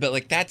right word, but,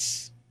 like,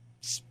 that's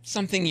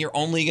something you're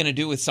only going to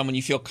do with someone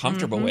you feel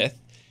comfortable with.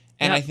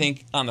 And I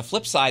think on the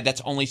flip side,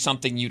 that's only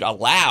something you'd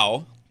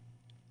allow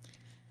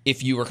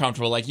if you were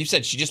comfortable. Like you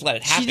said, she just let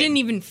it happen. She didn't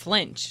even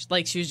flinch.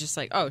 Like, she was just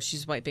like, oh,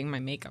 she's wiping my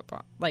makeup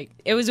off. Like,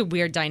 it was a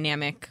weird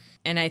dynamic,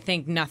 and I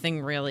think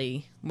nothing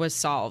really was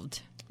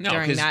solved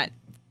during that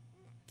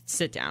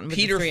sit-down with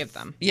the three of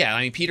them. Yeah,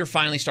 I mean, Peter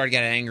finally started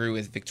getting angry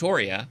with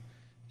Victoria,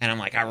 and I'm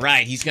like, all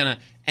right, he's going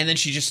to... And then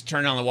she just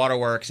turned on the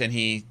waterworks, and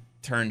he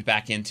turned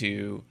back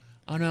into,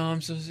 oh, no,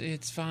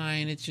 it's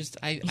fine. It's just,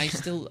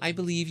 I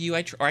believe you,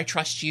 I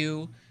trust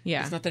you.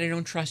 Yeah. It's not that I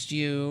don't trust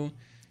you.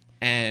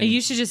 And you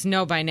should just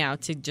know by now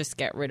to just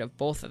get rid of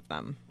both of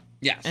them.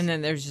 Yes. And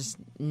then there's just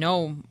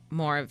no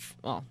more of,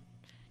 well,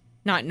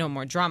 not no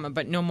more drama,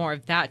 but no more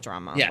of that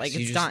drama. Yes, like,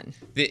 it's done.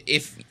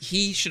 If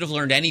he should have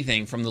learned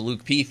anything from the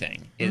Luke P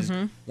thing, is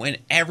when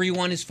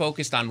everyone is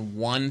focused on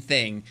one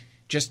thing,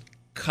 just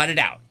cut it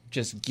out.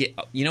 Just get,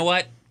 you know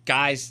what,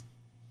 guys,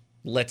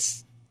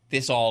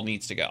 this all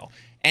needs to go.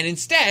 And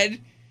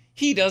instead,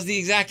 he does the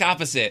exact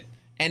opposite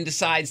and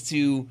decides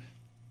to,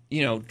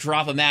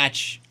 drop a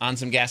match on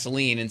some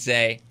gasoline and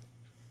say,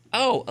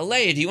 oh,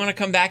 Alayah, do you want to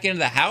come back into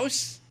the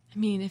house? I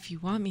mean, if you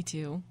want me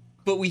to.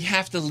 But we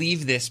have to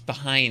leave this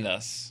behind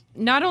us.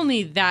 Not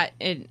only that,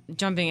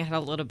 jumping ahead a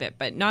little bit,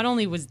 but not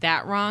only was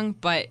that wrong,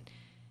 but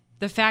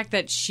the fact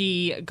that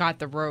she got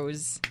the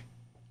rose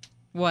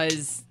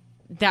was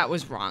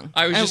wrong.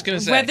 I was just going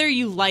to say. Whether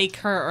you like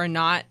her or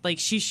not, like,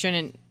 she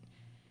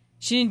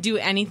didn't do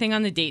anything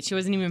on the date. She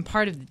wasn't even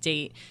part of the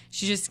date.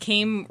 She just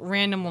came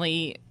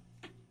randomly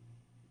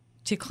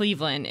to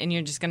Cleveland, and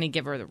you're just going to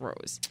give her the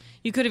rose.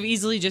 You could have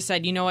easily just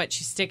said, you know what,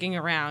 she's sticking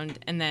around,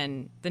 and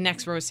then the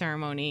next rose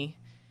ceremony,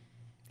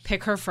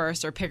 pick her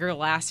first or pick her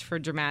last for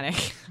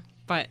dramatic.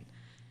 But,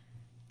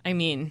 I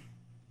mean,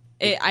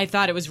 I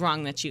thought it was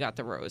wrong that she got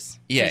the rose.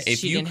 Yeah, if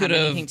she you didn't could have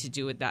have anything to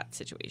do with that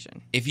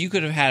situation. If you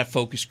could have had a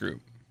focus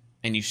group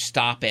and you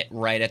stop it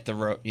right at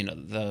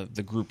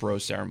the group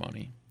rose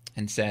ceremony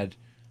and said,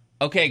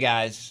 okay,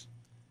 guys,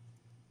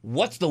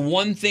 what's the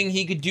one thing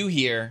he could do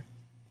here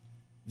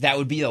that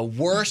would be the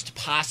worst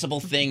possible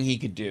thing he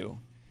could do?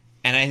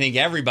 And I think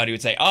everybody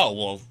would say, oh,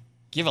 well,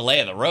 give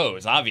Alayah the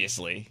rose,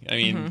 obviously. I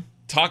mean,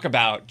 talk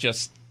about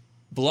just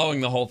blowing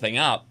the whole thing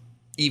up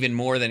even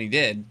more than he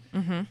did.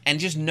 And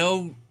just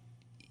know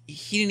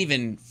he didn't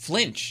even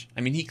flinch.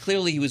 I mean,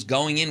 he was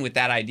going in with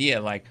that idea,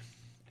 like,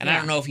 and I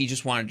don't know if he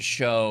just wanted to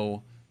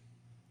show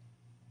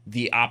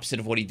the opposite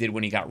of what he did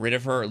when he got rid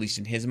of her, at least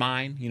in his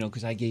mind,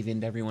 because I gave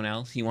in to everyone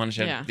else. He wanted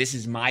to show, this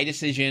is my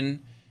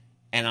decision,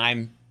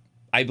 and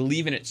I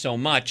believe in it so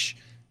much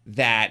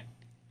that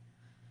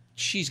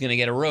she's going to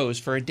get a rose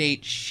for a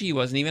date she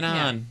wasn't even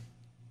on.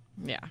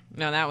 Yeah.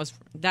 No, that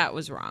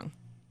was wrong.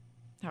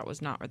 That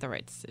was not the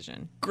right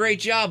decision. Great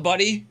job,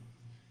 buddy.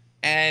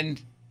 And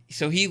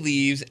so he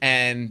leaves,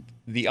 and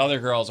the other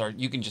girls are,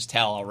 you can just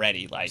tell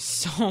already, like,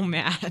 so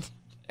mad.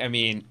 I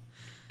mean,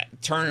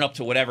 turn it up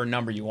to whatever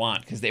number you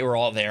want, because they were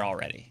all there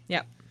already.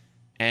 Yep.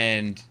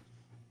 And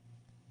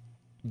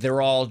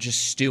they're all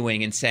just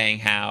stewing and saying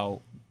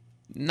how,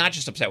 not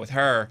just upset with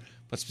her,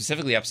 but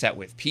specifically upset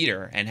with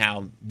Peter, and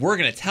how we're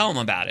going to tell him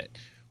about it,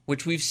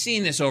 which we've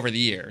seen this over the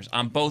years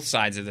on both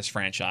sides of this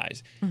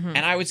franchise. And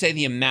I would say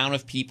the amount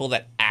of people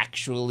that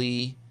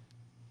actually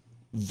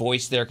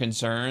voice their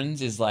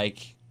concerns is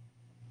like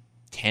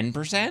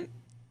 10%.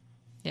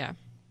 Yeah.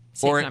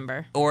 Safe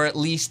number. Or at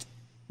least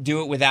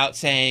do it without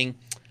saying,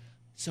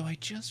 so I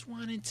just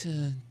wanted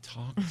to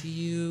talk to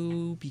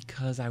you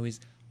because I was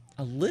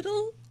a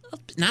little,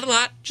 not a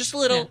lot, just a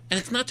little, and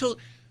it's not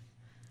totally,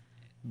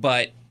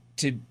 but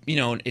to,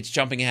 it's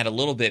jumping ahead a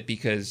little bit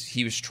because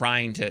he was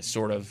trying to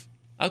sort of,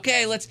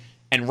 okay, let's,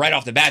 and right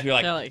off the bat, you're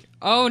like, they're like,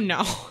 oh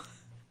no.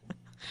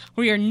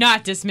 We are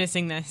not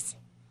dismissing this.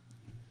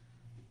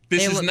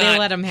 They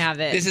let them have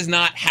it. This is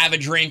not have a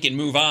drink and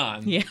move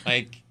on. Yeah.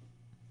 Like,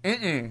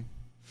 And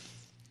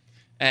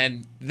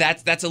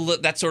that's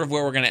sort of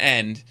where we're going to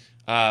end.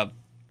 And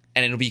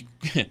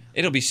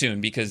it'll be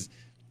soon because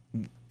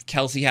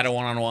Kelsey had a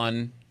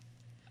one-on-one.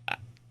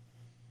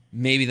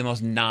 Maybe the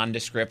most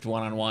nondescript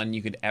one-on-one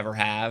you could ever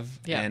have.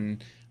 Yeah.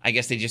 And I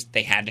guess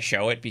they had to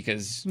show it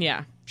because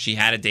yeah. she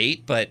had a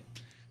date, but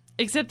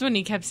except when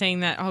he kept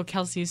saying that, oh,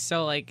 Kelsey's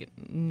so like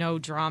no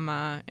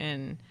drama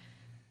and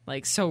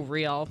like so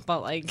real,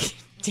 but like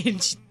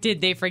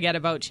did they forget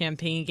about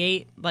Champagne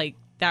Gate? Like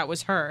that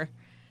was her.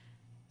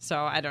 So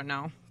I don't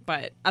know.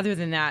 But other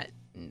than that,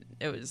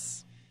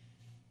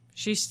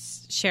 she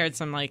shared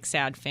some like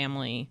sad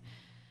family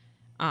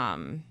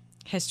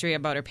history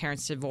about her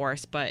parents'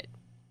 divorce, but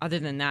other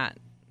than that,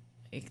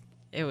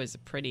 it was a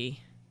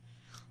pretty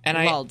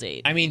well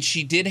date. I mean,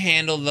 she did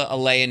handle the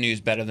Alayah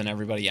news better than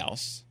everybody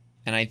else.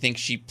 And I think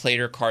she played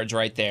her cards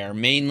right there,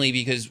 mainly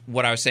because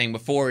what I was saying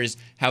before is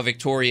how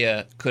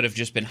Victoria could have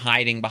just been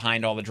hiding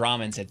behind all the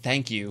drama and said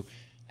thank you.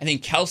 I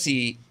think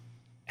Kelsey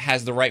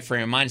has the right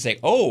frame of mind to say,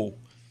 oh,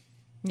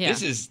 yeah.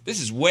 this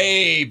is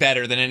way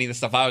better than any of the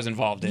stuff I was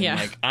involved in. Yeah.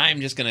 Like,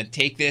 I'm just going to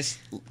take this,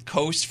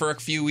 coast for a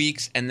few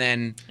weeks, and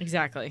then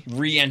exactly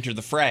re-enter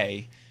the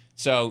fray.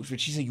 So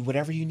she's like,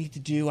 whatever you need to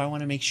do, I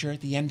want to make sure at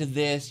the end of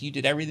this, you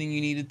did everything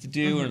you needed to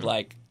do. Mm-hmm. And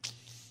like,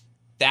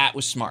 that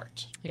was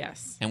smart.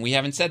 Yes. And we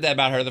haven't said that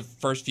about her the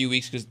first few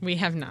weeks because we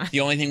have not. The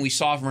only thing we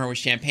saw from her was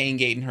Champagne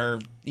Gate and her,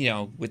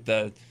 with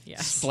the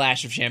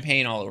splash of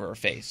champagne all over her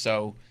face.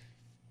 So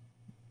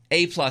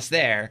A+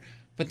 there.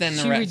 But then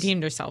the she rest,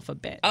 redeemed herself a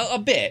bit. A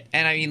bit.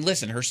 And I mean,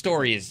 listen, her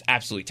story is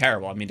absolutely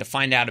terrible. I mean, to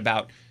find out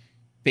about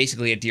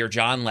basically a Dear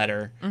John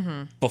letter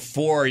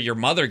before your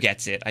mother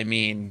gets it, I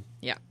mean,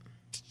 yeah.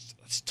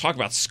 Let's talk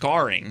about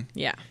scarring.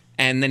 Yeah.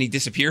 And then he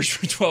disappears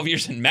for 12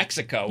 years in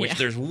Mexico, which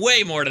there's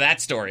way more to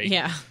that story.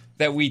 Yeah.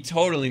 That we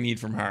totally need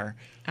from her.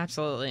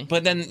 Absolutely.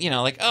 But then,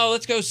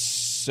 let's go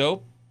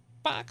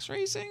soapbox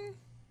racing.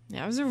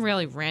 Yeah, it was a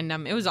really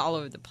random. It was all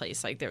over the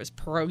place. Like there was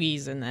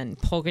pierogies and then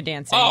polka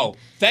dancing. Oh,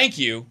 thank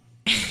you.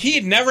 He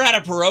had never had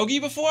a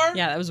pierogi before?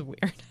 Yeah, that was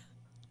weird.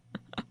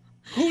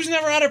 Who's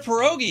never had a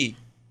pierogi?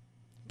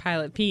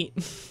 Pilot Pete.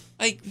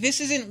 Like,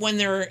 this isn't when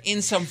they're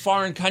in some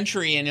foreign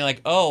country and you're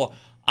like, oh,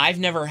 I've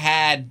never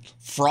had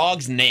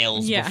frog's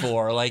nails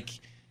before. Like,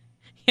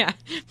 yeah,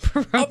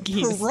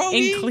 pierogies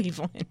in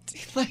Cleveland.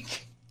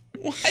 Like,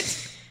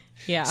 what?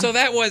 Yeah. So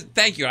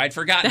thank you. I'd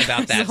forgotten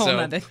about that. That's a whole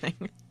other thing.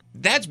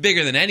 That's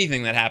bigger than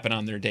anything that happened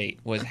on their date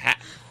was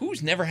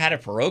who's never had a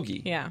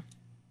pierogi? Yeah.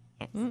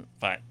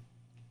 But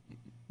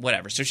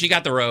whatever. So she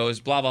got the rose,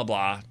 blah, blah,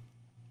 blah.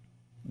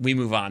 We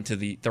move on to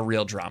the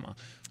real drama,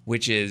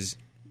 which is,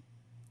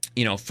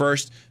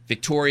 first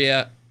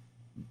Victoria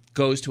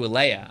goes to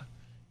Alayah,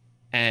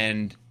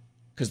 and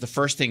because the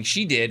first thing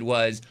she did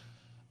was,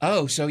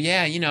 oh, so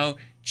yeah,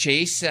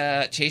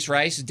 Chase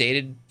Rice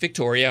dated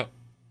Victoria.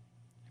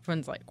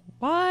 Everyone's like,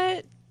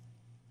 what?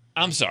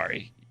 I'm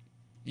sorry.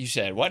 You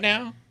said what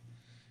now?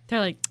 They're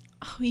like,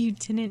 oh, you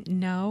didn't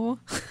know?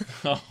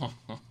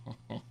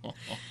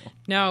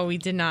 No, we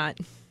did not.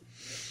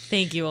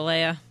 Thank you,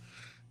 Alayah.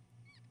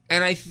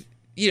 And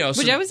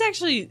which I was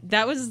actually,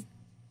 I was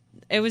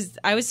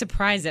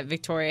surprised that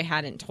Victoria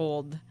hadn't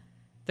told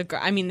the girl.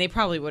 I mean, they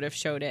probably would have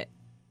showed it.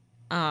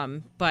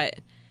 But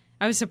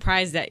I was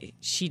surprised that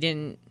she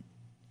didn't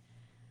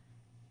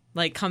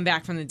like come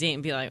back from the date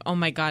and be like, oh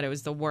my God, it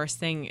was the worst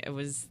thing. It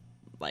was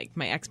like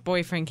my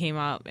ex-boyfriend came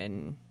up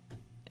and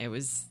it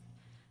was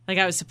like,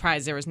 I was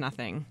surprised there was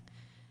nothing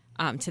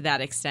to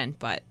that extent,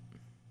 but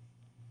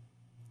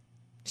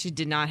she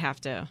did not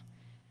have to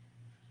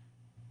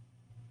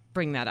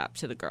bring that up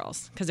to the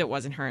girls because it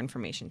wasn't her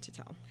information to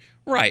tell.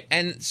 Right.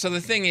 And so the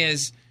thing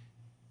is,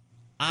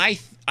 I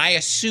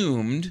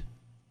assumed,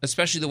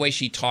 especially the way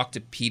she talked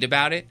to Pete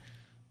about it,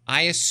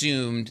 I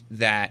assumed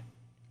that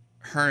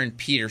her and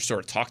Peter sort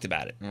of talked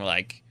about it and were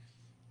like,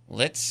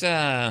 let's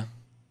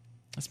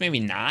maybe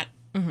not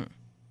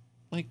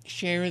like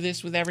share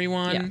this with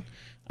everyone.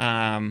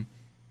 Yeah.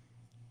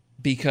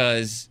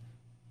 Because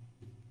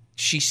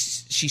she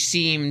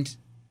seemed,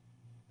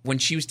 when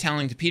she was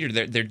telling to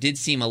Peter, there did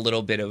seem a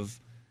little bit of,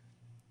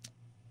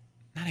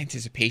 not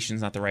anticipation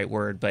is not the right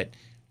word, but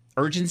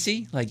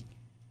urgency. Like,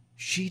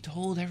 she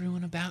told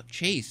everyone about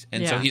Chase.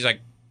 And so he's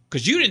like,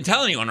 because you didn't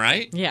tell anyone,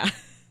 right? Yeah.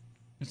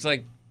 It's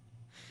like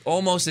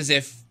almost as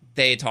if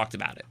they had talked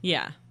about it.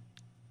 Yeah.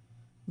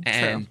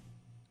 And true.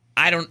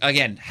 I don't,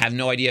 again, have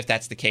no idea if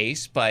that's the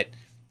case, but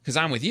because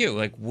I'm with you,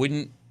 like,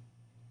 wouldn't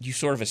you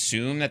sort of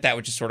assume that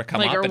would just sort of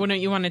come up? Or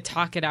wouldn't you want to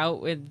talk it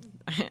out with,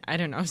 I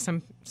don't know,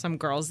 some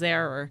girls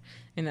there,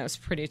 and that was a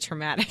pretty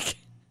traumatic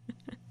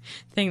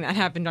thing that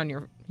happened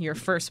on your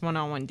first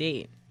one-on-one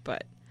date,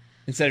 but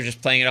instead of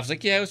just playing it off,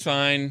 like, yeah, it was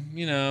fine.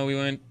 We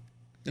went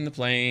in the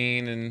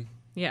plane and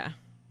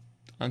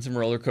on some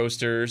roller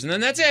coasters, and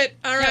then that's it.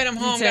 All right, I'm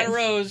home, got a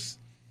rose.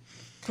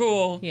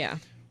 Cool. Yeah.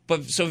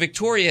 But so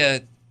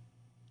Victoria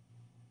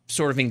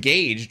sort of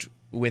engaged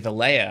with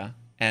Alayah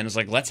and was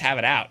like, let's have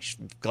it out.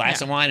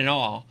 Glass of wine and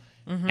all.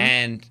 Mm-hmm.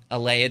 And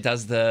Alayah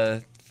does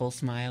the full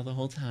smile the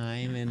whole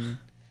time, and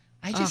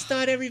I just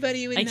thought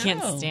everybody would know. I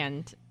can't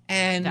stand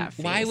and that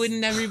face. Why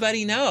wouldn't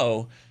everybody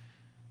know?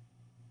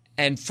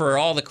 And for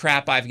all the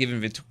crap I've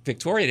given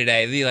Victoria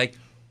today, they're like,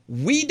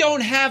 we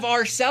don't have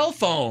our cell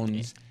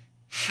phones.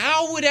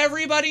 How would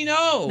everybody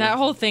know? That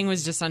whole thing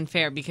was just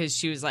unfair because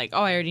she was like,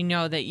 oh, I already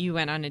know that you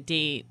went on a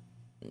date.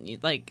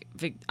 Like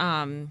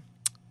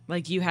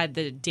you had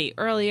the date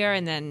earlier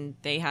and then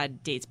they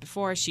had dates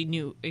before. She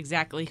knew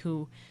exactly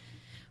who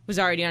was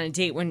already on a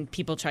date when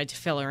people tried to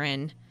fill her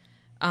in.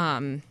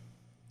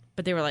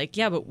 But they were like,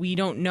 yeah, but we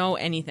don't know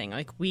anything.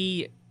 Like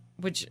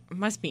which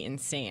must be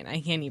insane.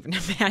 I can't even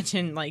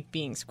imagine like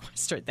being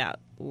sequestered that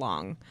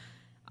long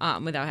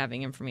without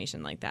having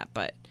information like that.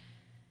 But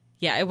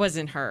yeah, it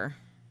wasn't her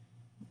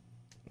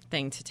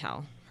thing to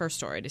tell, her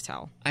story to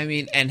tell. I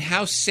mean, and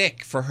how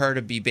sick for her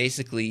to be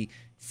basically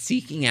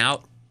seeking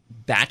out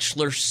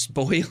Bachelor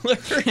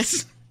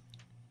spoilers.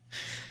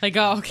 Like,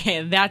 oh,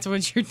 okay, that's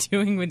what you're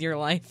doing with your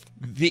life.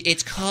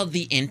 It's called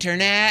the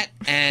internet,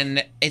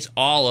 and it's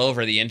all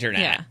over the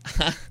internet.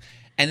 Yeah.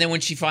 And then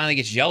when she finally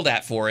gets yelled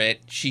at for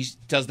it, she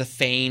does the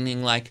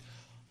feigning like,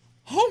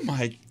 oh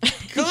my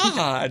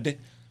God,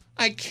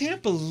 I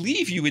can't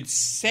believe you would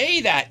say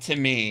that to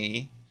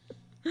me.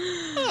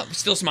 Oh,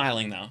 still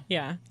smiling, though.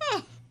 Yeah.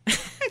 Oh,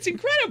 that's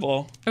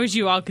incredible. I wish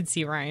you all could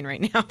see Ryan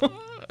right now.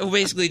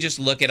 Basically just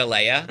look at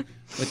Alayah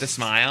with a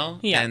smile,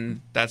 yeah. And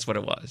that's what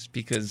it was,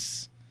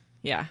 because...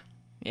 Yeah.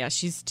 Yeah,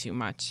 she's too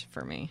much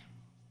for me.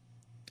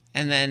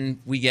 And then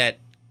we get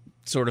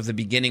sort of the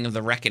beginning of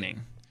the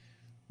reckoning,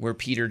 where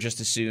Peter just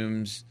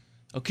assumes,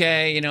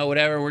 okay,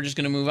 whatever, we're just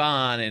going to move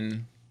on,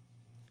 and...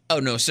 Oh,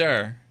 no,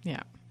 sir.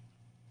 Yeah.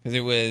 Because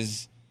it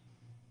was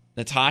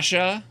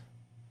Natasha...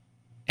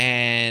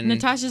 And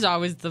Natasha's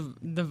always the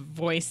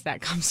voice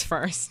that comes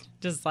first.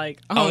 Just like,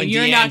 and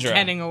you're Deandra. not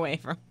getting away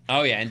from.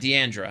 Oh, yeah, and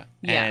Deandra.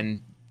 Yeah.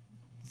 And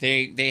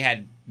they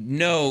had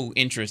no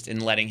interest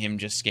in letting him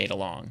just skate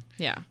along.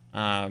 Yeah.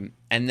 And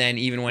then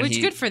even when Which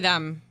good for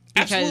them.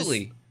 Because,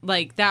 absolutely.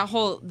 Like,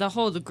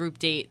 the group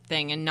date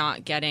thing and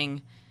not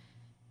getting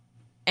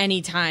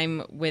any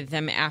time with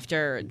them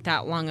after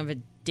that long of a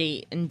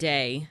date and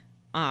day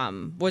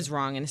was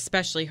wrong. And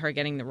especially her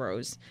getting the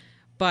rose.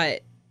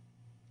 But...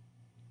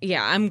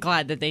 yeah, I'm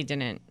glad that they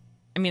didn't.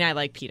 I mean, I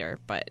like Peter,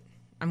 but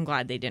I'm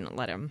glad they didn't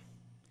let him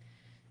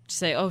just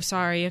say, oh,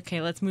 sorry,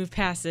 okay, let's move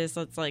past this.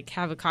 Let's, like,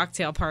 have a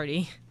cocktail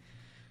party.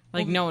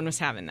 Like, no one was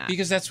having that.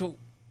 Because that's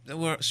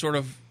what sort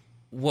of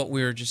what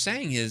we were just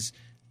saying is,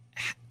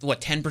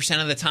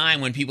 10% of the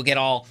time when people get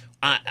all,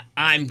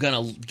 I'm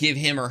going to give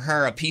him or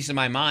her a piece of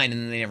my mind,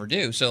 and then they never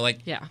do. So, like,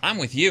 yeah. I'm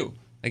with you.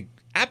 Like,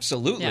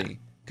 absolutely.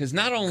 Because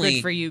not only...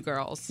 good for you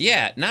girls.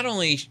 Yeah, not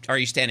only are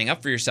you standing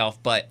up for yourself,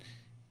 but...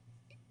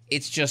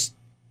 it's just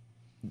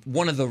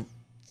one of the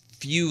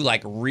few,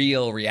 like,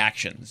 real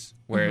reactions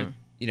where,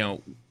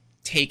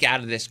 take out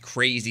of this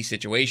crazy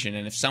situation.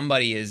 And if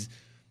somebody is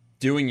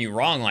doing you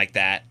wrong like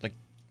that, like,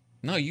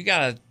 no, you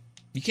can't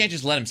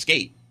just let them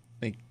skate.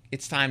 Like,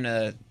 it's time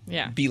to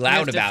be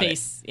loud about it.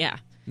 Yeah.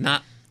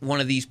 Not one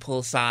of these pull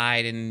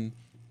aside and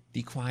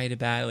be quiet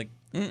about it. Like,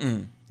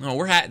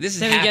 no, this is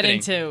then happening. we get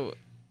into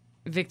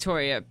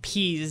Victoria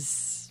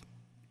P's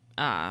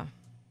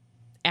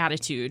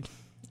attitude,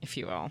 if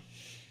you will.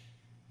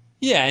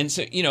 Yeah, and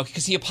so,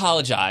 because he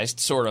apologized,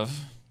 sort of,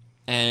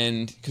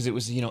 and because it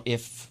was,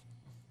 if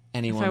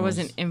anyone If I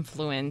wasn't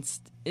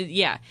influenced.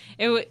 It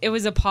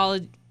was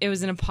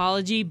an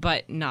apology,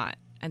 but not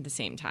at the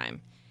same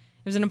time.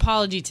 It was an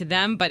apology to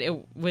them, but it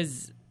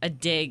was a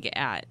dig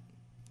at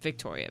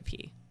Victoria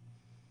P.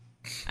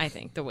 I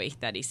think the way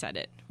that he said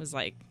it was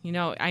like,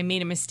 I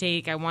made a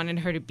mistake. I wanted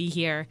her to be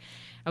here.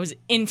 I was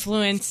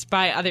influenced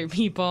by other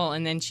people,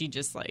 and then she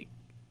just, like,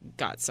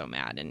 got so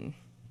mad and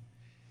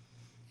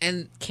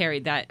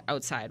carried that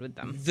outside with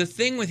them. The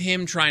thing with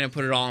him trying to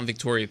put it all on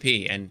Victoria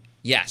P, and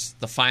yes,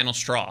 the final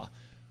straw,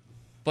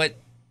 but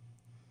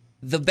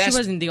the best... she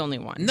wasn't the only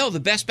one. No, the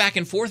best back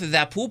and forth of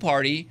that pool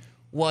party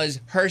was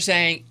her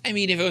saying, I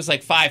mean, if it was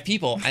like 5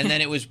 people, and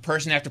then it was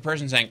person after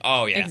person saying,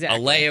 oh yeah, exactly.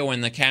 Alayah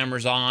when the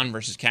camera's on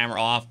versus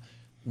camera off,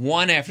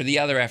 one after the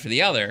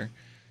other.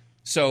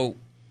 So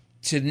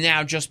to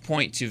now just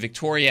point to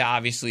Victoria,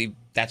 obviously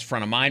that's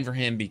front of mind for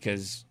him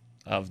because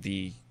of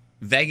the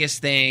Vegas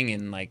thing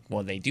and like,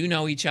 well, they do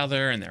know each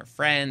other and they're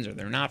friends or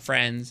they're not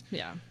friends.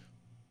 Yeah.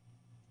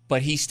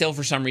 But he still,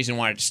 for some reason,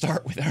 wanted to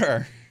start with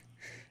her.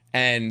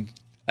 And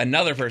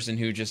another person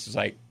who just was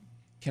like,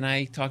 can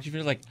I talk to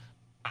you? Like,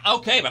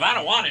 okay, but I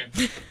don't want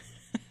to.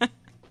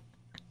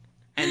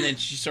 And then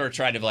she sort of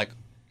tried to like,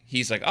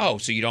 he's like, oh,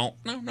 so you don't?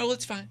 No,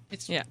 it's fine.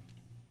 Yeah.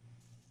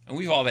 And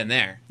we've all been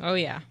there. Oh,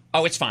 yeah.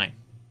 Oh, it's fine.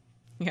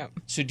 Yep.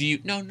 So do you?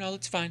 No,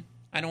 it's fine.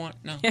 I don't want,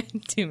 no.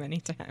 Too many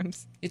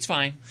times. It's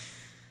fine.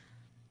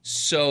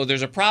 So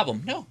there's a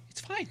problem. No, it's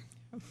fine.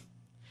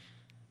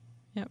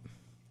 Yep.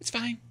 It's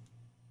fine.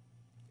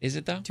 Is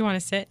it though? Do you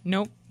want to sit?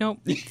 Nope.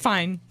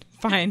 Fine.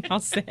 I'll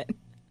sit.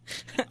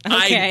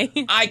 Okay.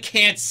 I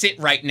can't sit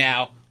right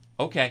now.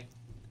 Okay.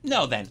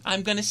 No, then.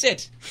 I'm going to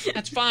sit.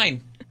 That's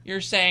fine.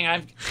 You're saying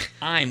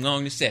I'm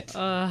going to sit.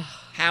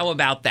 How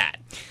about that?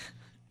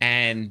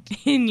 And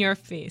in your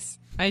face.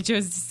 I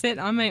chose to sit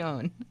on my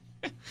own.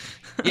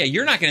 Yeah,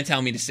 you're not going to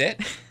tell me to sit.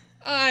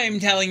 I'm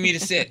telling me to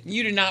sit.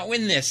 You did not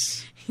win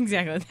this.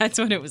 Exactly. That's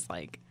what it was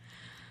like.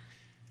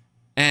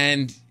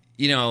 And,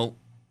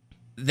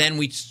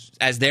 then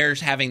as they're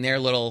having their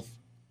little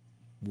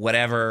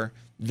whatever,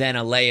 then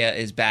Alayah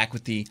is back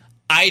with the,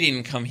 I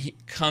didn't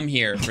come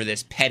here for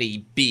this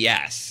petty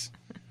BS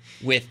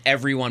with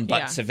everyone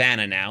but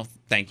Savannah now.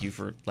 Thank you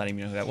for letting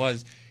me know who that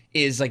was.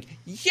 Is like,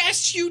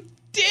 yes, you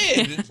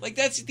did. Like,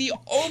 that's the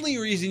only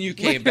reason you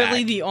came back.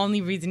 Literally the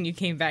only reason you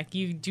came back.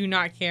 You do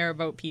not care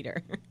about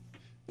Peter.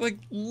 Like,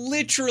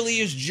 literally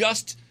is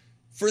just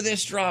for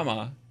this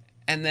drama.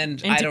 And then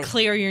to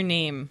clear your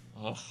name.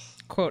 Ugh.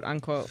 Quote,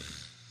 unquote.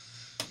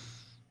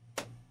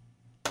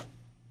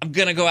 I'm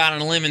going to go out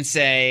on a limb and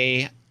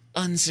say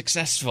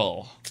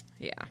unsuccessful.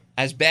 Yeah.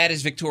 As bad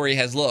as Victoria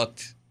has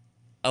looked,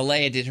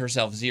 Alayah did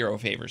herself zero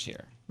favors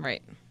here.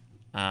 Right.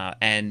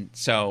 And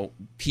so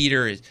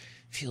Peter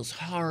feels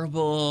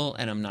horrible,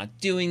 and I'm not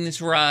doing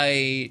this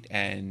right,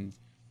 and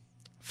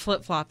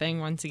flip-flopping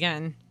once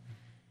again.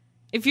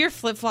 If you're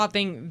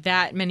flip-flopping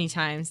that many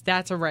times,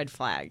 that's a red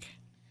flag.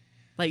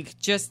 Like,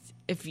 just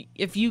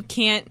if you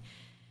can't,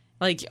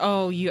 like,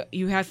 oh,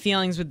 you have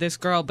feelings with this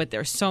girl, but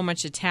they're so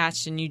much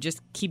attached, and you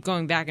just keep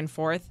going back and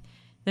forth,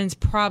 then it's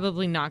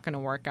probably not going to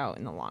work out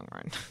in the long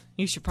run.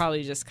 You should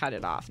probably just cut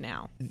it off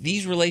now.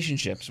 These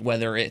relationships,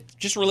 whether it's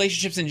just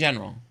relationships in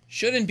general,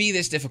 shouldn't be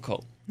this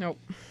difficult. Nope.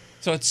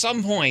 So at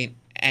some point,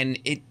 and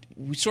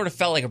we sort of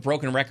felt like a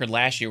broken record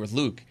last year with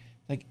Luke,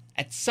 like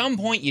at some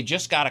point you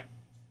just got to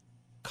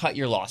cut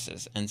your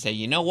losses and say,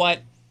 you know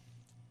what?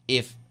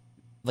 If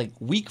like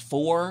week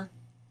 4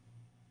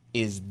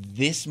 is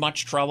this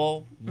much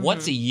trouble,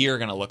 what's a year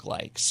going to look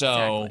like?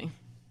 So,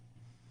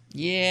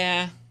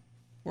 yeah,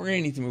 we're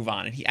going to need to move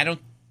on. And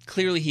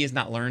clearly he has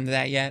not learned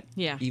that yet.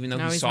 Yeah. Even though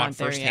he saw it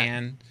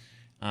firsthand.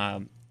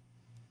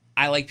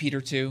 I like Peter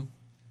too.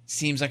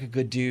 Seems like a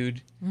good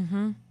dude.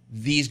 Mm-hmm.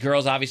 These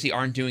girls obviously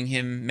aren't doing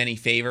him many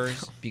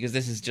favors because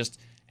this is just,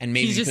 and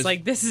maybe he's just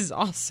like, this is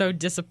all so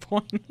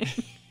disappointing.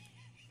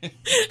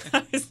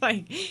 I was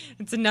like,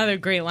 it's another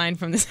great line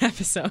from this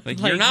episode.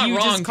 Like you're not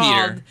wrong,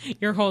 Peter.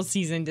 Your whole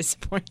season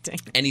disappointing.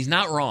 And he's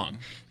not wrong.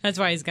 That's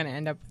why he's going to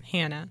end up with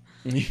Hannah.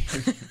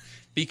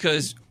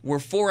 Because we're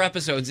 4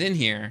 episodes in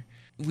here.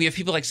 We have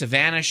people like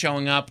Savannah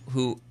showing up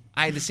who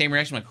I had the same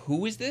reaction. Like,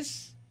 who is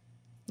this?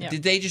 Yep.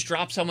 Did they just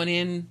drop someone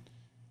in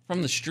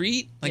from the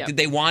street? Like, did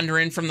they wander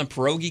in from the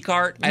pierogi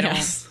cart? I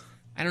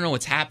don't know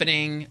what's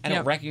happening. I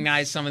don't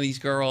recognize some of these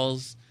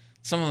girls.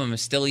 Some of them are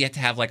still yet to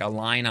have like a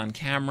line on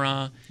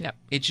camera. Yep.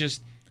 It's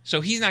just,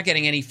 so he's not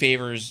getting any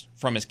favors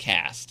from his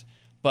cast.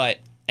 But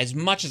as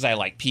much as I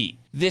like Pete,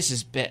 this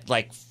has been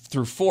like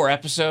through 4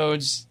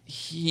 episodes,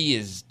 he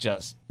is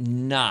just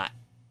not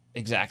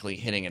exactly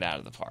hitting it out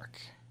of the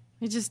park.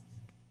 I just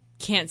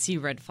can't see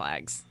red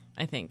flags,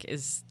 I think,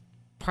 is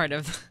part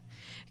of,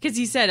 because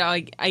he said,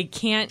 I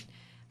can't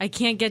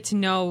get to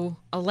know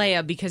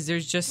Alayah because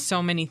there's just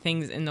so many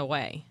things in the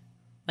way.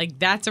 Like,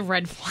 that's a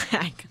red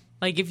flag.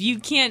 Like, if you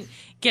can't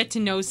get to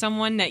know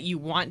someone that you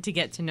want to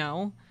get to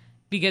know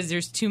because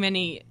there's too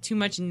many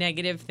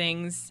negative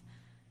things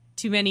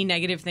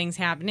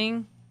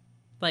happening,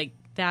 like,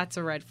 that's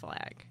a red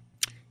flag.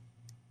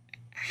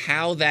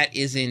 How that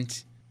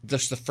isn't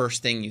just the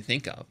first thing you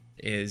think of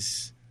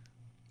is,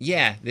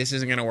 yeah, this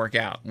isn't going to work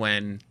out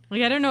when...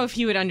 Like, I don't know if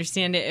he would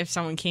understand it if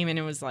someone came in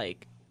and was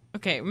like,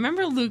 okay,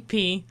 remember Luke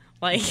P?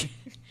 Like,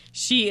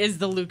 she is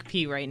the Luke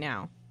P right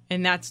now.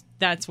 And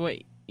that's what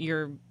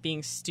you're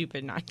being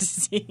stupid not to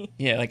see.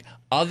 Yeah, like,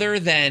 other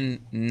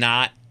than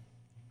not,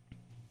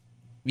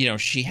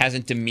 she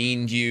hasn't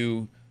demeaned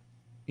you,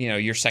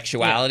 your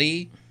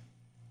sexuality.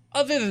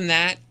 Yeah. Other than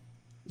that,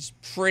 it's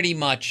pretty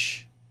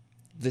much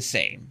the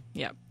same.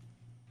 Yep.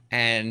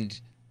 And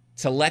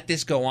to let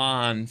this go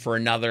on for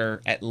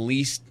another at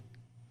least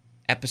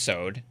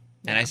episode,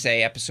 and I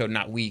say episode,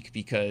 not week,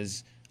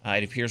 because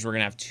it appears we're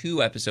going to have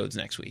 2 episodes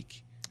next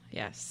week.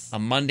 Yes. A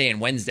Monday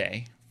and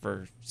Wednesday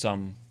for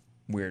some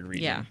weird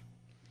reason.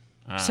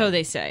 Yeah. So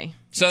they say.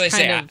 So they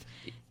say.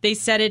 They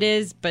said it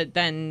is, but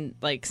then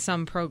like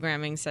some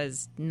programming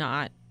says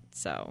not.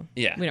 So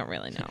yeah, we don't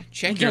really know.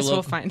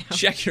 We'll find out.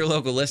 Check your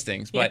local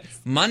listings. But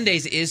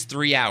Mondays is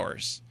 3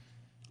 hours.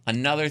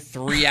 Another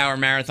 3-hour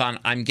marathon.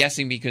 I'm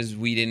guessing because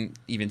we didn't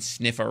even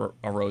sniff a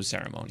rose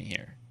ceremony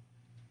here.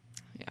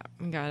 Yeah,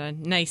 we got a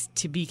nice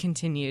to be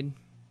continued.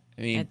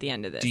 At the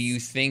end of this, do you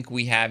think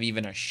we have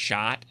even a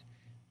shot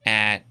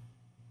at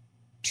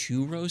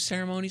 2 rose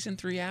ceremonies in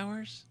 3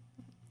 hours?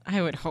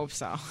 I would hope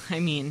so.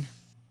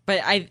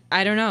 But I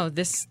don't know.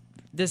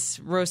 This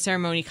rose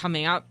ceremony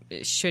coming up,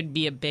 it should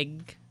be a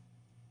big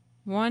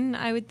one,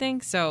 I would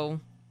think. So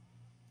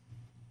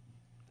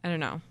I don't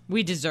know.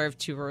 We deserve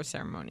 2 rose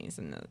ceremonies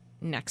in the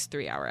next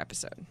 3-hour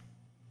episode.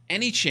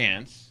 Any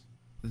chance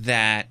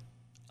that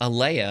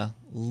Alayah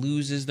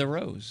loses the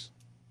rose?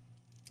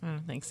 I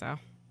don't think so.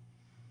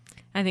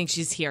 I think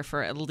she's here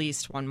for at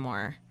least one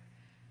more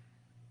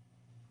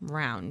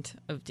round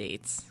of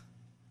dates,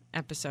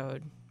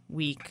 episode,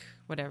 week,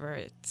 whatever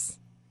it's.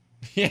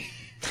 Yeah.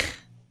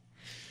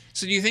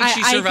 So do you think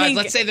she survives?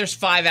 Let's say there's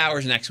 5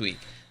 hours next week.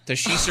 Does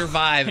she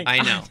survive? I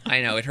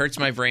know. It hurts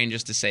my brain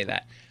just to say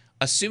that.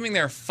 Assuming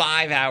there are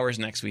 5 hours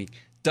next week,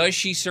 does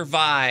she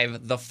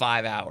survive the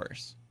 5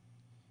 hours?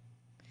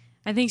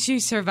 I think she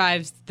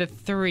survives the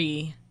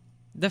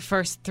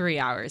first 3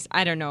 hours.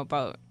 I don't know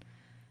about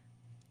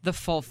the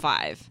full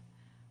 5,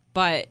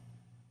 but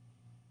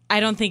I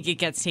don't think it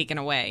gets taken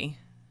away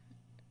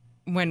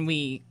when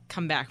we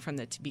come back from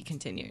the to be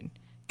continued,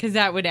 because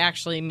that would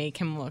actually make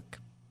him look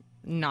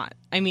not.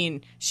 I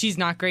mean, she's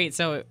not great,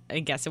 so I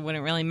guess it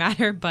wouldn't really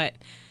matter, but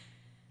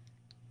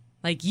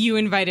like, you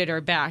invited her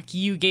back.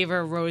 You gave her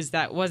a rose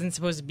that wasn't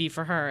supposed to be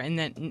for her, and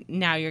then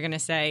now you're going to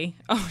say,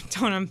 oh,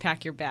 don't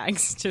unpack your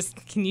bags.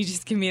 Can you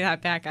just give me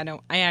that back?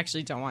 I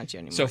actually don't want you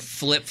anymore. So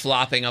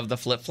flip-flopping of the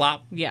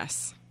flip-flop?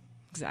 Yes,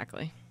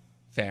 exactly.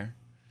 Fair.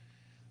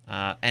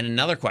 And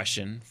another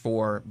question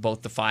for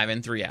both the 5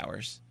 and 3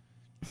 hours.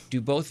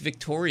 Do both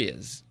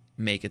Victorias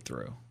make it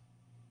through?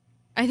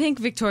 I think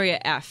Victoria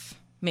F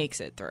makes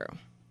it through.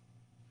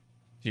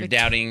 You're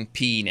doubting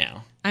P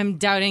now. I'm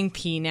doubting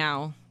P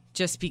now.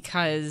 Just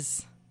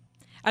because,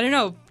 I don't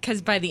know,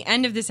 because by the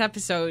end of this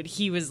episode,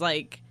 he was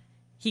like,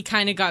 he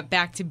kind of got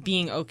back to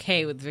being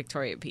okay with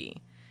Victoria P.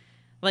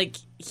 Like,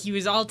 he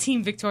was all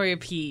team Victoria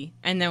P,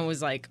 and then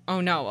was like, oh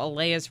no,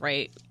 Alayah's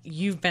right.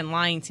 You've been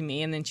lying to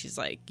me. And then she's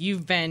like,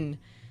 you're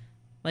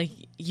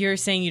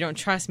saying you don't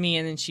trust me.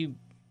 And then she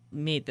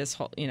made this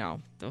whole,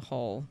 the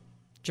whole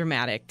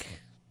dramatic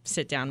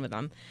sit down with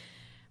him.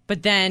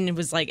 But then it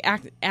was like,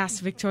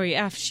 ask Victoria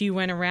F. She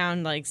went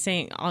around like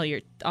saying all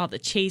the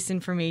chase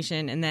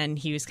information, and then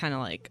he was kind of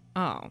like,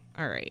 oh,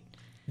 all right.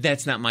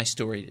 That's not my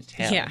story to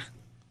tell. Yeah.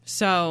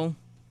 So,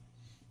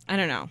 I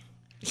don't know.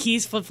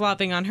 He's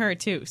flip-flopping on her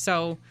too.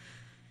 So,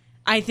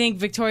 I think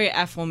Victoria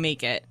F will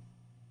make it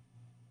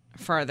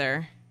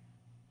further.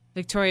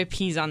 Victoria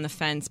P's on the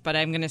fence, but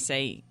I'm going to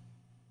say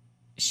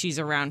she's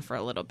around for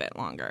a little bit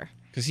longer.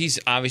 Because he's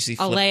obviously...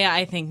 Alayah,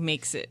 I think,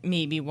 makes it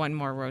maybe one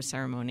more rose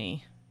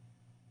ceremony.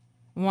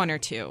 1 or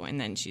 2, and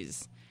then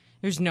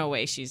there's no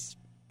way she's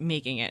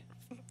making it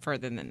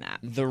further than that.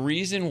 The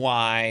reason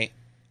why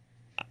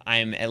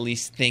I'm at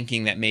least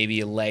thinking that maybe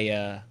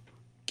Alayah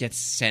gets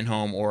sent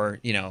home or,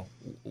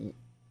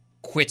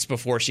 quits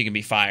before she can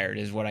be fired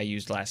is what I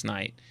used last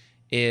night,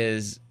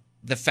 is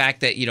the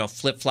fact that,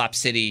 Flip-Flop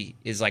City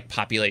is like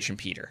population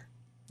Peter.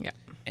 Yeah.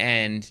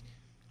 And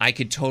I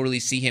could totally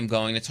see him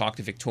going to talk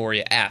to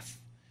Victoria F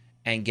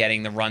and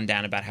getting the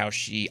rundown about how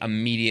she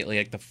immediately,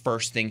 like the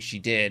first thing she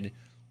did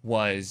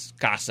was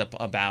gossip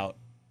about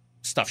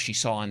stuff she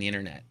saw on the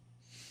internet.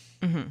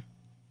 Mm-hmm.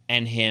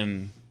 And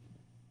him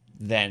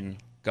then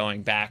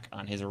going back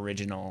on his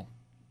original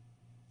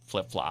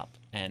flip-flop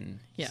and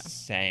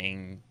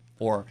saying,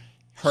 or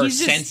her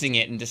sensing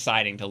it and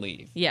deciding to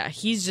leave. Yeah,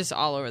 he's just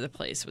all over the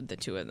place with the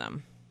two of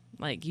them.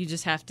 Like, you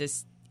just have to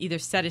either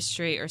set it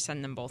straight or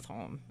send them both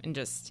home. And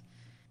just,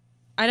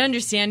 I'd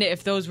understand it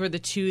if those were the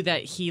two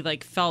that he,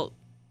 like, felt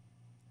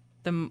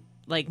the,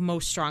 like,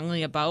 most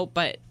strongly about,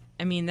 but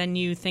I mean, then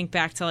you think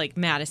back to, like,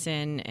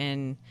 Madison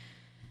and,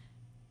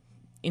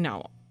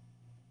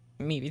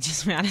 maybe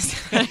just Madison.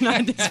 I don't know,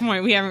 at this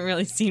point, we haven't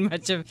really seen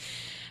much of.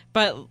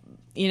 But,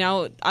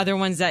 other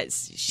ones that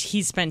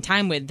he's spent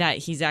time with that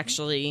he's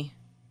actually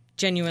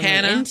genuinely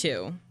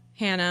into.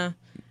 Hannah.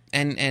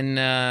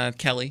 And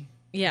Kelly.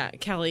 Yeah,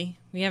 Kelly.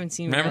 We haven't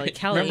seen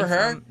Kelly. Remember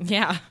her?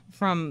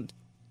 From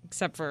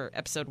except for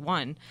episode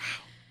 1.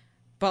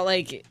 But,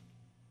 like,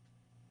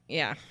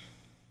 yeah,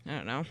 I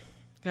don't know.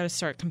 Got to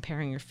start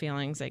comparing your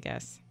feelings, I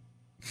guess.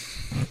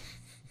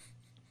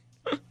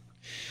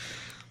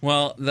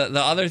 Well, the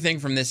other thing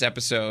from this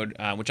episode,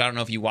 which I don't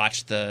know if you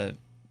watched the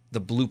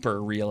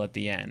blooper reel at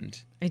the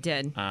end. I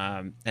did.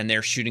 And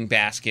they're shooting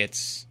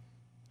baskets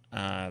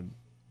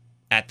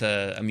at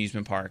the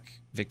amusement park,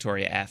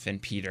 Victoria F.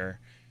 and Peter.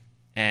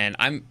 And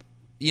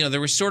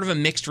there was sort of a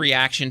mixed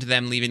reaction to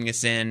them leaving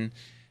this in.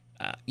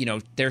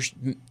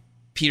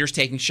 Peter's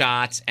taking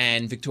shots,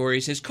 and Victoria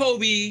says,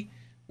 Kobe,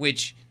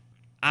 which...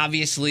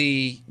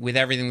 Obviously, with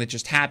everything that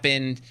just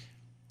happened,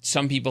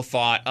 some people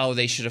thought, oh,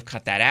 they should have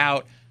cut that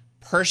out.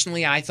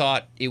 Personally, I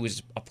thought it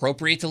was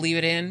appropriate to leave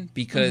it in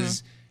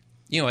because,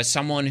 as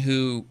someone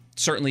who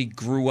certainly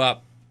grew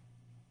up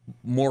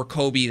more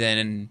Kobe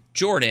than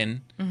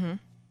Jordan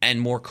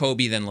and more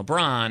Kobe than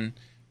LeBron,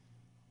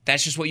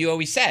 that's just what you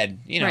always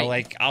said. Right.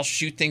 Like, I'll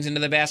shoot things into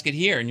the basket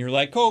here, and you're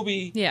like,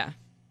 Kobe. Yeah.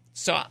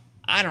 So,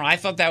 I don't know. I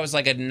thought that was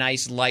like a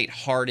nice,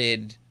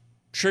 lighthearted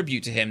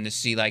tribute to him to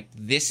see, like,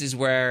 this is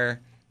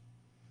where...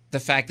 The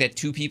fact that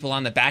 2 people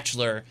on The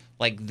Bachelor,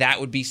 like, that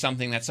would be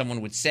something that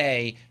someone would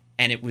say,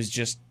 and it was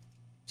just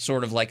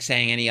sort of like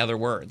saying any other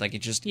word. Like,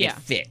 it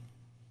fit.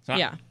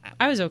 So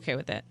I was okay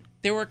with it.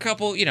 There were a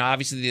couple,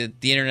 obviously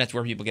the internet's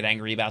where people get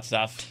angry about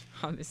stuff.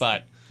 Obviously.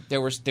 But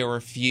there were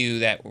a few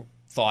that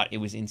thought it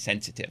was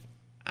insensitive.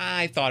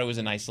 I thought it was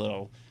a nice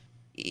little,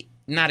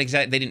 not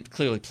exactly, they didn't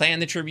clearly plan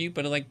the tribute,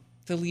 but like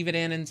to leave it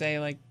in and say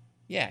like,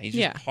 yeah, he's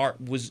just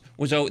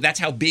that's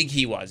how big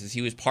he was, is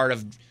he was part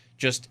of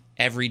just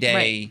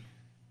everyday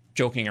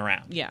joking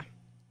around. Yeah.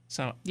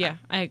 So yeah,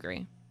 I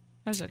agree.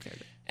 I was okay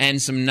with it.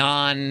 And some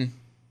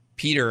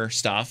non-Peter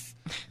stuff.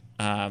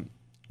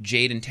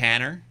 Jade and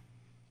Tanner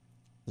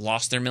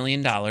lost their $1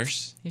 million.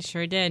 They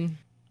sure did.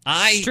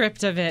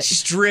 Stripped of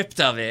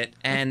it.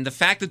 And the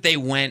fact that they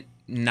went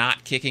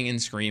not kicking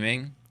and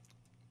screaming,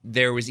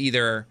 there was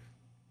either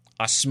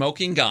a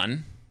smoking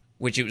gun,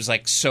 which it was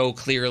like so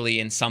clearly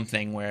in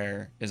something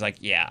where it's like,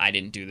 yeah, I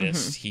didn't do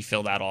this. He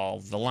filled out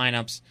all the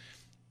lineups.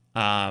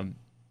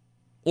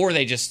 Or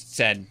they just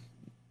said,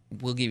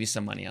 we'll give you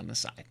some money on the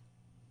side.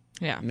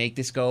 Yeah. Make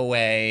this go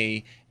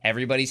away.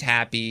 Everybody's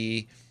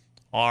happy.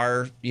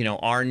 Our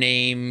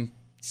name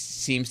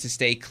seems to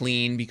stay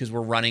clean because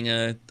we're running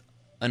an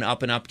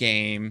up and up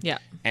game. Yeah.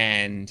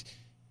 And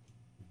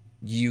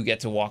you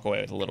get to walk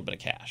away with a little bit of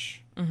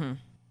cash. Mm-hmm.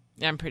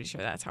 Yeah, I'm pretty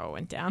sure that's how it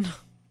went down.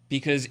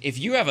 Because if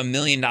you have $1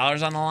 million on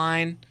the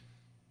line,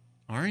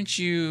 aren't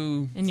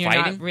you and you're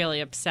fighting? not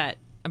really upset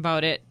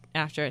about it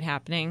after it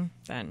happening,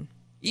 then...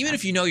 Even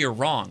if you know you're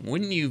wrong,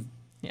 wouldn't you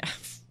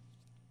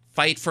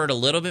fight for it a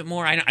little bit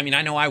more? I mean,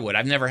 I know I would.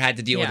 I've never had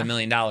to deal with $1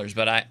 million,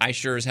 but I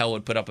sure as hell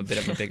would put up a bit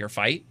of a bigger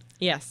fight.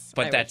 Yes,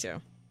 but I would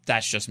too.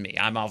 That's just me.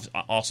 I'm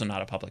also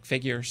not a public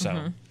figure,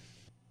 so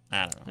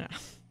I don't know.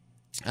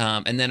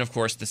 Yeah. And then, of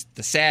course,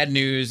 the sad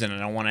news, and I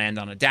don't want to end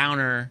on a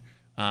downer,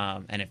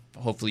 and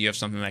hopefully you have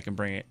something that can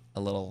bring it a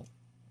little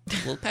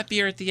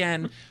peppier at the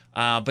end.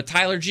 But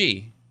Tyler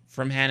G.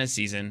 from Hannah's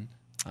season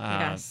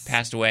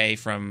passed away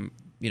from...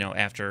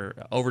 after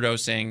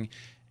overdosing.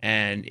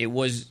 And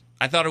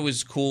I thought it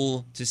was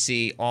cool to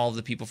see all of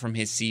the people from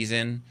his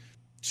season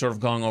sort of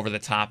going over the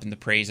top in the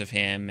praise of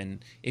him.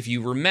 And if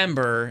you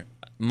remember,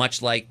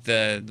 much like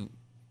the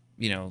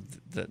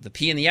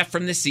P and the F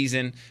from this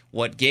season,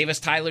 what gave us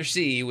Tyler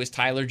C was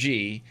Tyler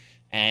G.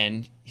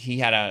 And he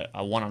had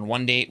a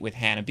one-on-one date with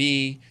Hannah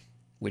B,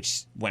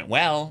 which went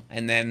well.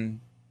 And then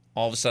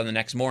all of a sudden the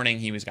next morning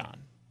he was gone.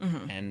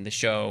 Mm-hmm. And the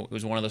show, it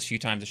was one of those few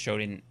times the show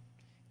didn't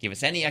give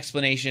us any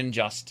explanation,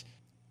 just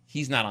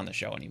he's not on the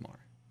show anymore.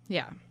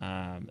 Yeah.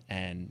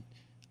 And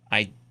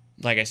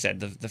like I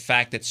said, the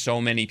fact that so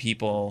many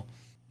people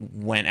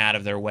went out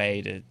of their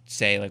way to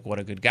say like what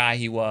a good guy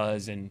he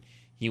was, and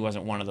he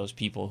wasn't one of those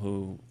people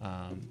who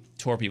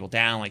tore people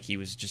down. Like he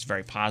was just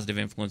very positive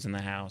influence in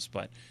the house.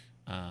 But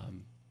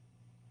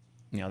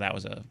that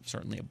was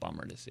certainly a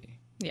bummer to see.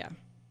 Yeah.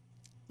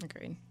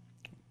 Agreed.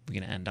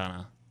 We're gonna end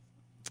on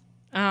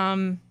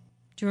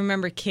do you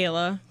remember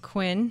Kayla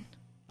Quinn?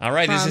 All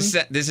right,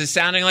 this is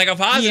sounding like a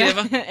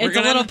positive. Yeah, it's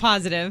a little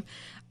positive.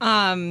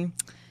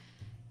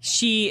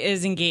 She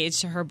is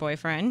engaged to her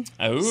boyfriend.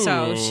 Oh,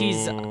 so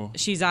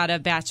she's out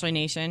of Bachelor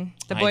Nation.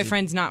 The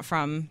boyfriend's not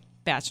from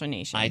Bachelor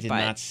Nation. I did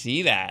not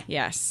see that.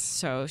 Yes,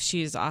 so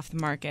she's off the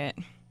market.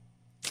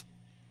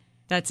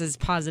 That's as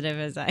positive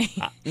as I.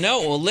 No,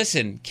 well,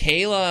 listen,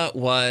 Kayla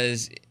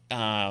was.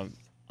 I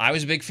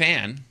was a big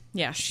fan.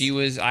 Yes.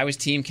 I was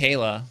Team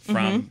Kayla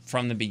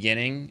from the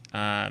beginning.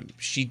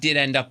 She did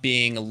end up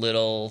being a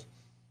little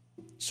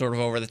sort of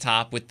over the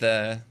top with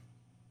the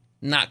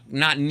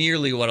not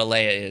nearly what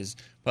Alayah is,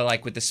 but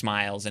like with the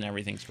smiles and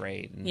everything's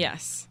great. And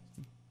yes.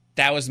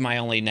 That was my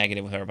only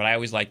negative with her, but I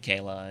always liked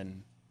Kayla,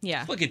 and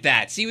look at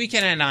that. See, we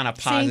can end on a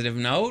positive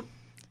note.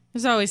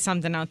 There's always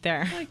something out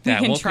there. Like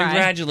that. Well,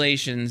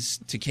 congratulations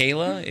to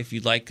Kayla. If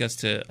you'd like us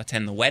to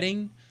attend the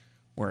wedding,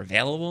 we're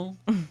available,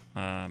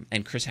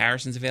 and Chris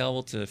Harrison's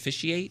available to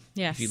officiate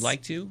if you'd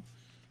like to.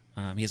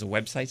 He has a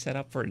website set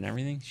up for it and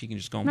everything. She can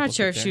just go and I'm not book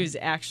sure it if there. she was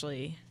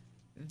actually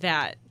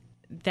that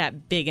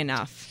big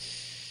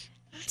enough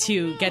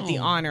to get the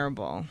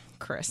honorable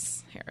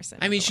Chris Harrison.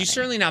 I mean, she's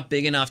certainly not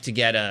big enough to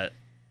get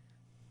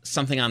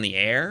something on the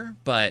air,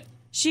 but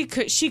she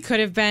could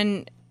have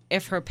been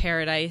if her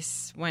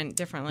Paradise went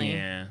differently.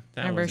 Yeah,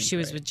 remember she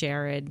was with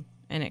Jared,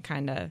 and it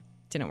kind of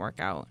didn't work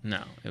out.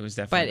 No, it was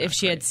definitely. But if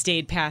she had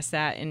stayed past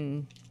that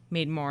and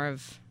made more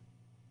of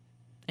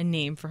a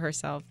name for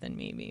herself, then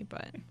maybe.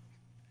 But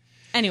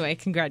anyway,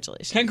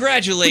 congratulations.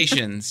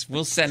 Congratulations.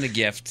 We'll send a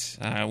gift.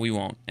 We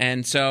won't.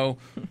 And so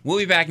we'll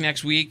be back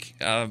next week.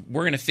 We're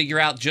going to figure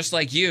out, just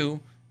like you,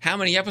 how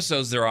many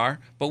episodes there are.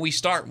 But we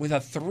start with a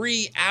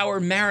 3-hour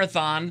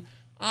marathon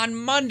on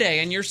Monday,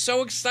 and you're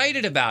so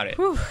excited about it.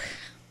 Whew.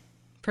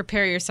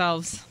 Prepare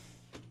yourselves.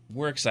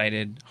 We're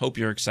excited. Hope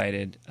you're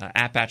excited.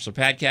 At Bachelor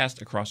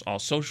Podcast across all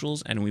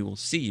socials, and we will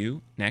see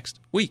you next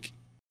week.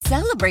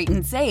 Celebrate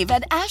and save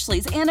at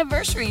Ashley's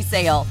Anniversary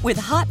Sale. With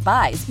Hot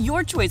Buys,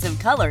 your choice of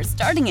colors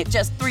starting at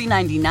just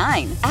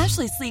 $3.99.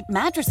 Ashley Sleep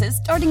mattresses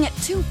starting at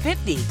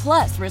 $2.50.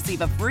 Plus,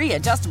 receive a free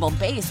adjustable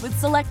base with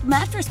select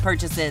mattress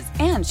purchases.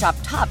 And shop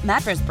top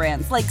mattress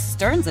brands like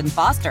Stearns &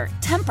 Foster,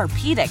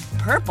 Tempur-Pedic,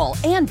 Purple,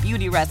 and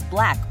Beautyrest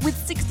Black with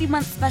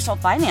 60-month special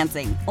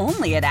financing.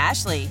 Only at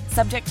Ashley.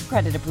 Subject to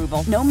credit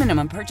approval. No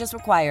minimum purchase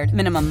required.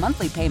 Minimum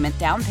monthly payment,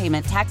 down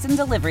payment, tax, and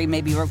delivery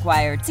may be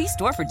required. See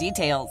store for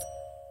details.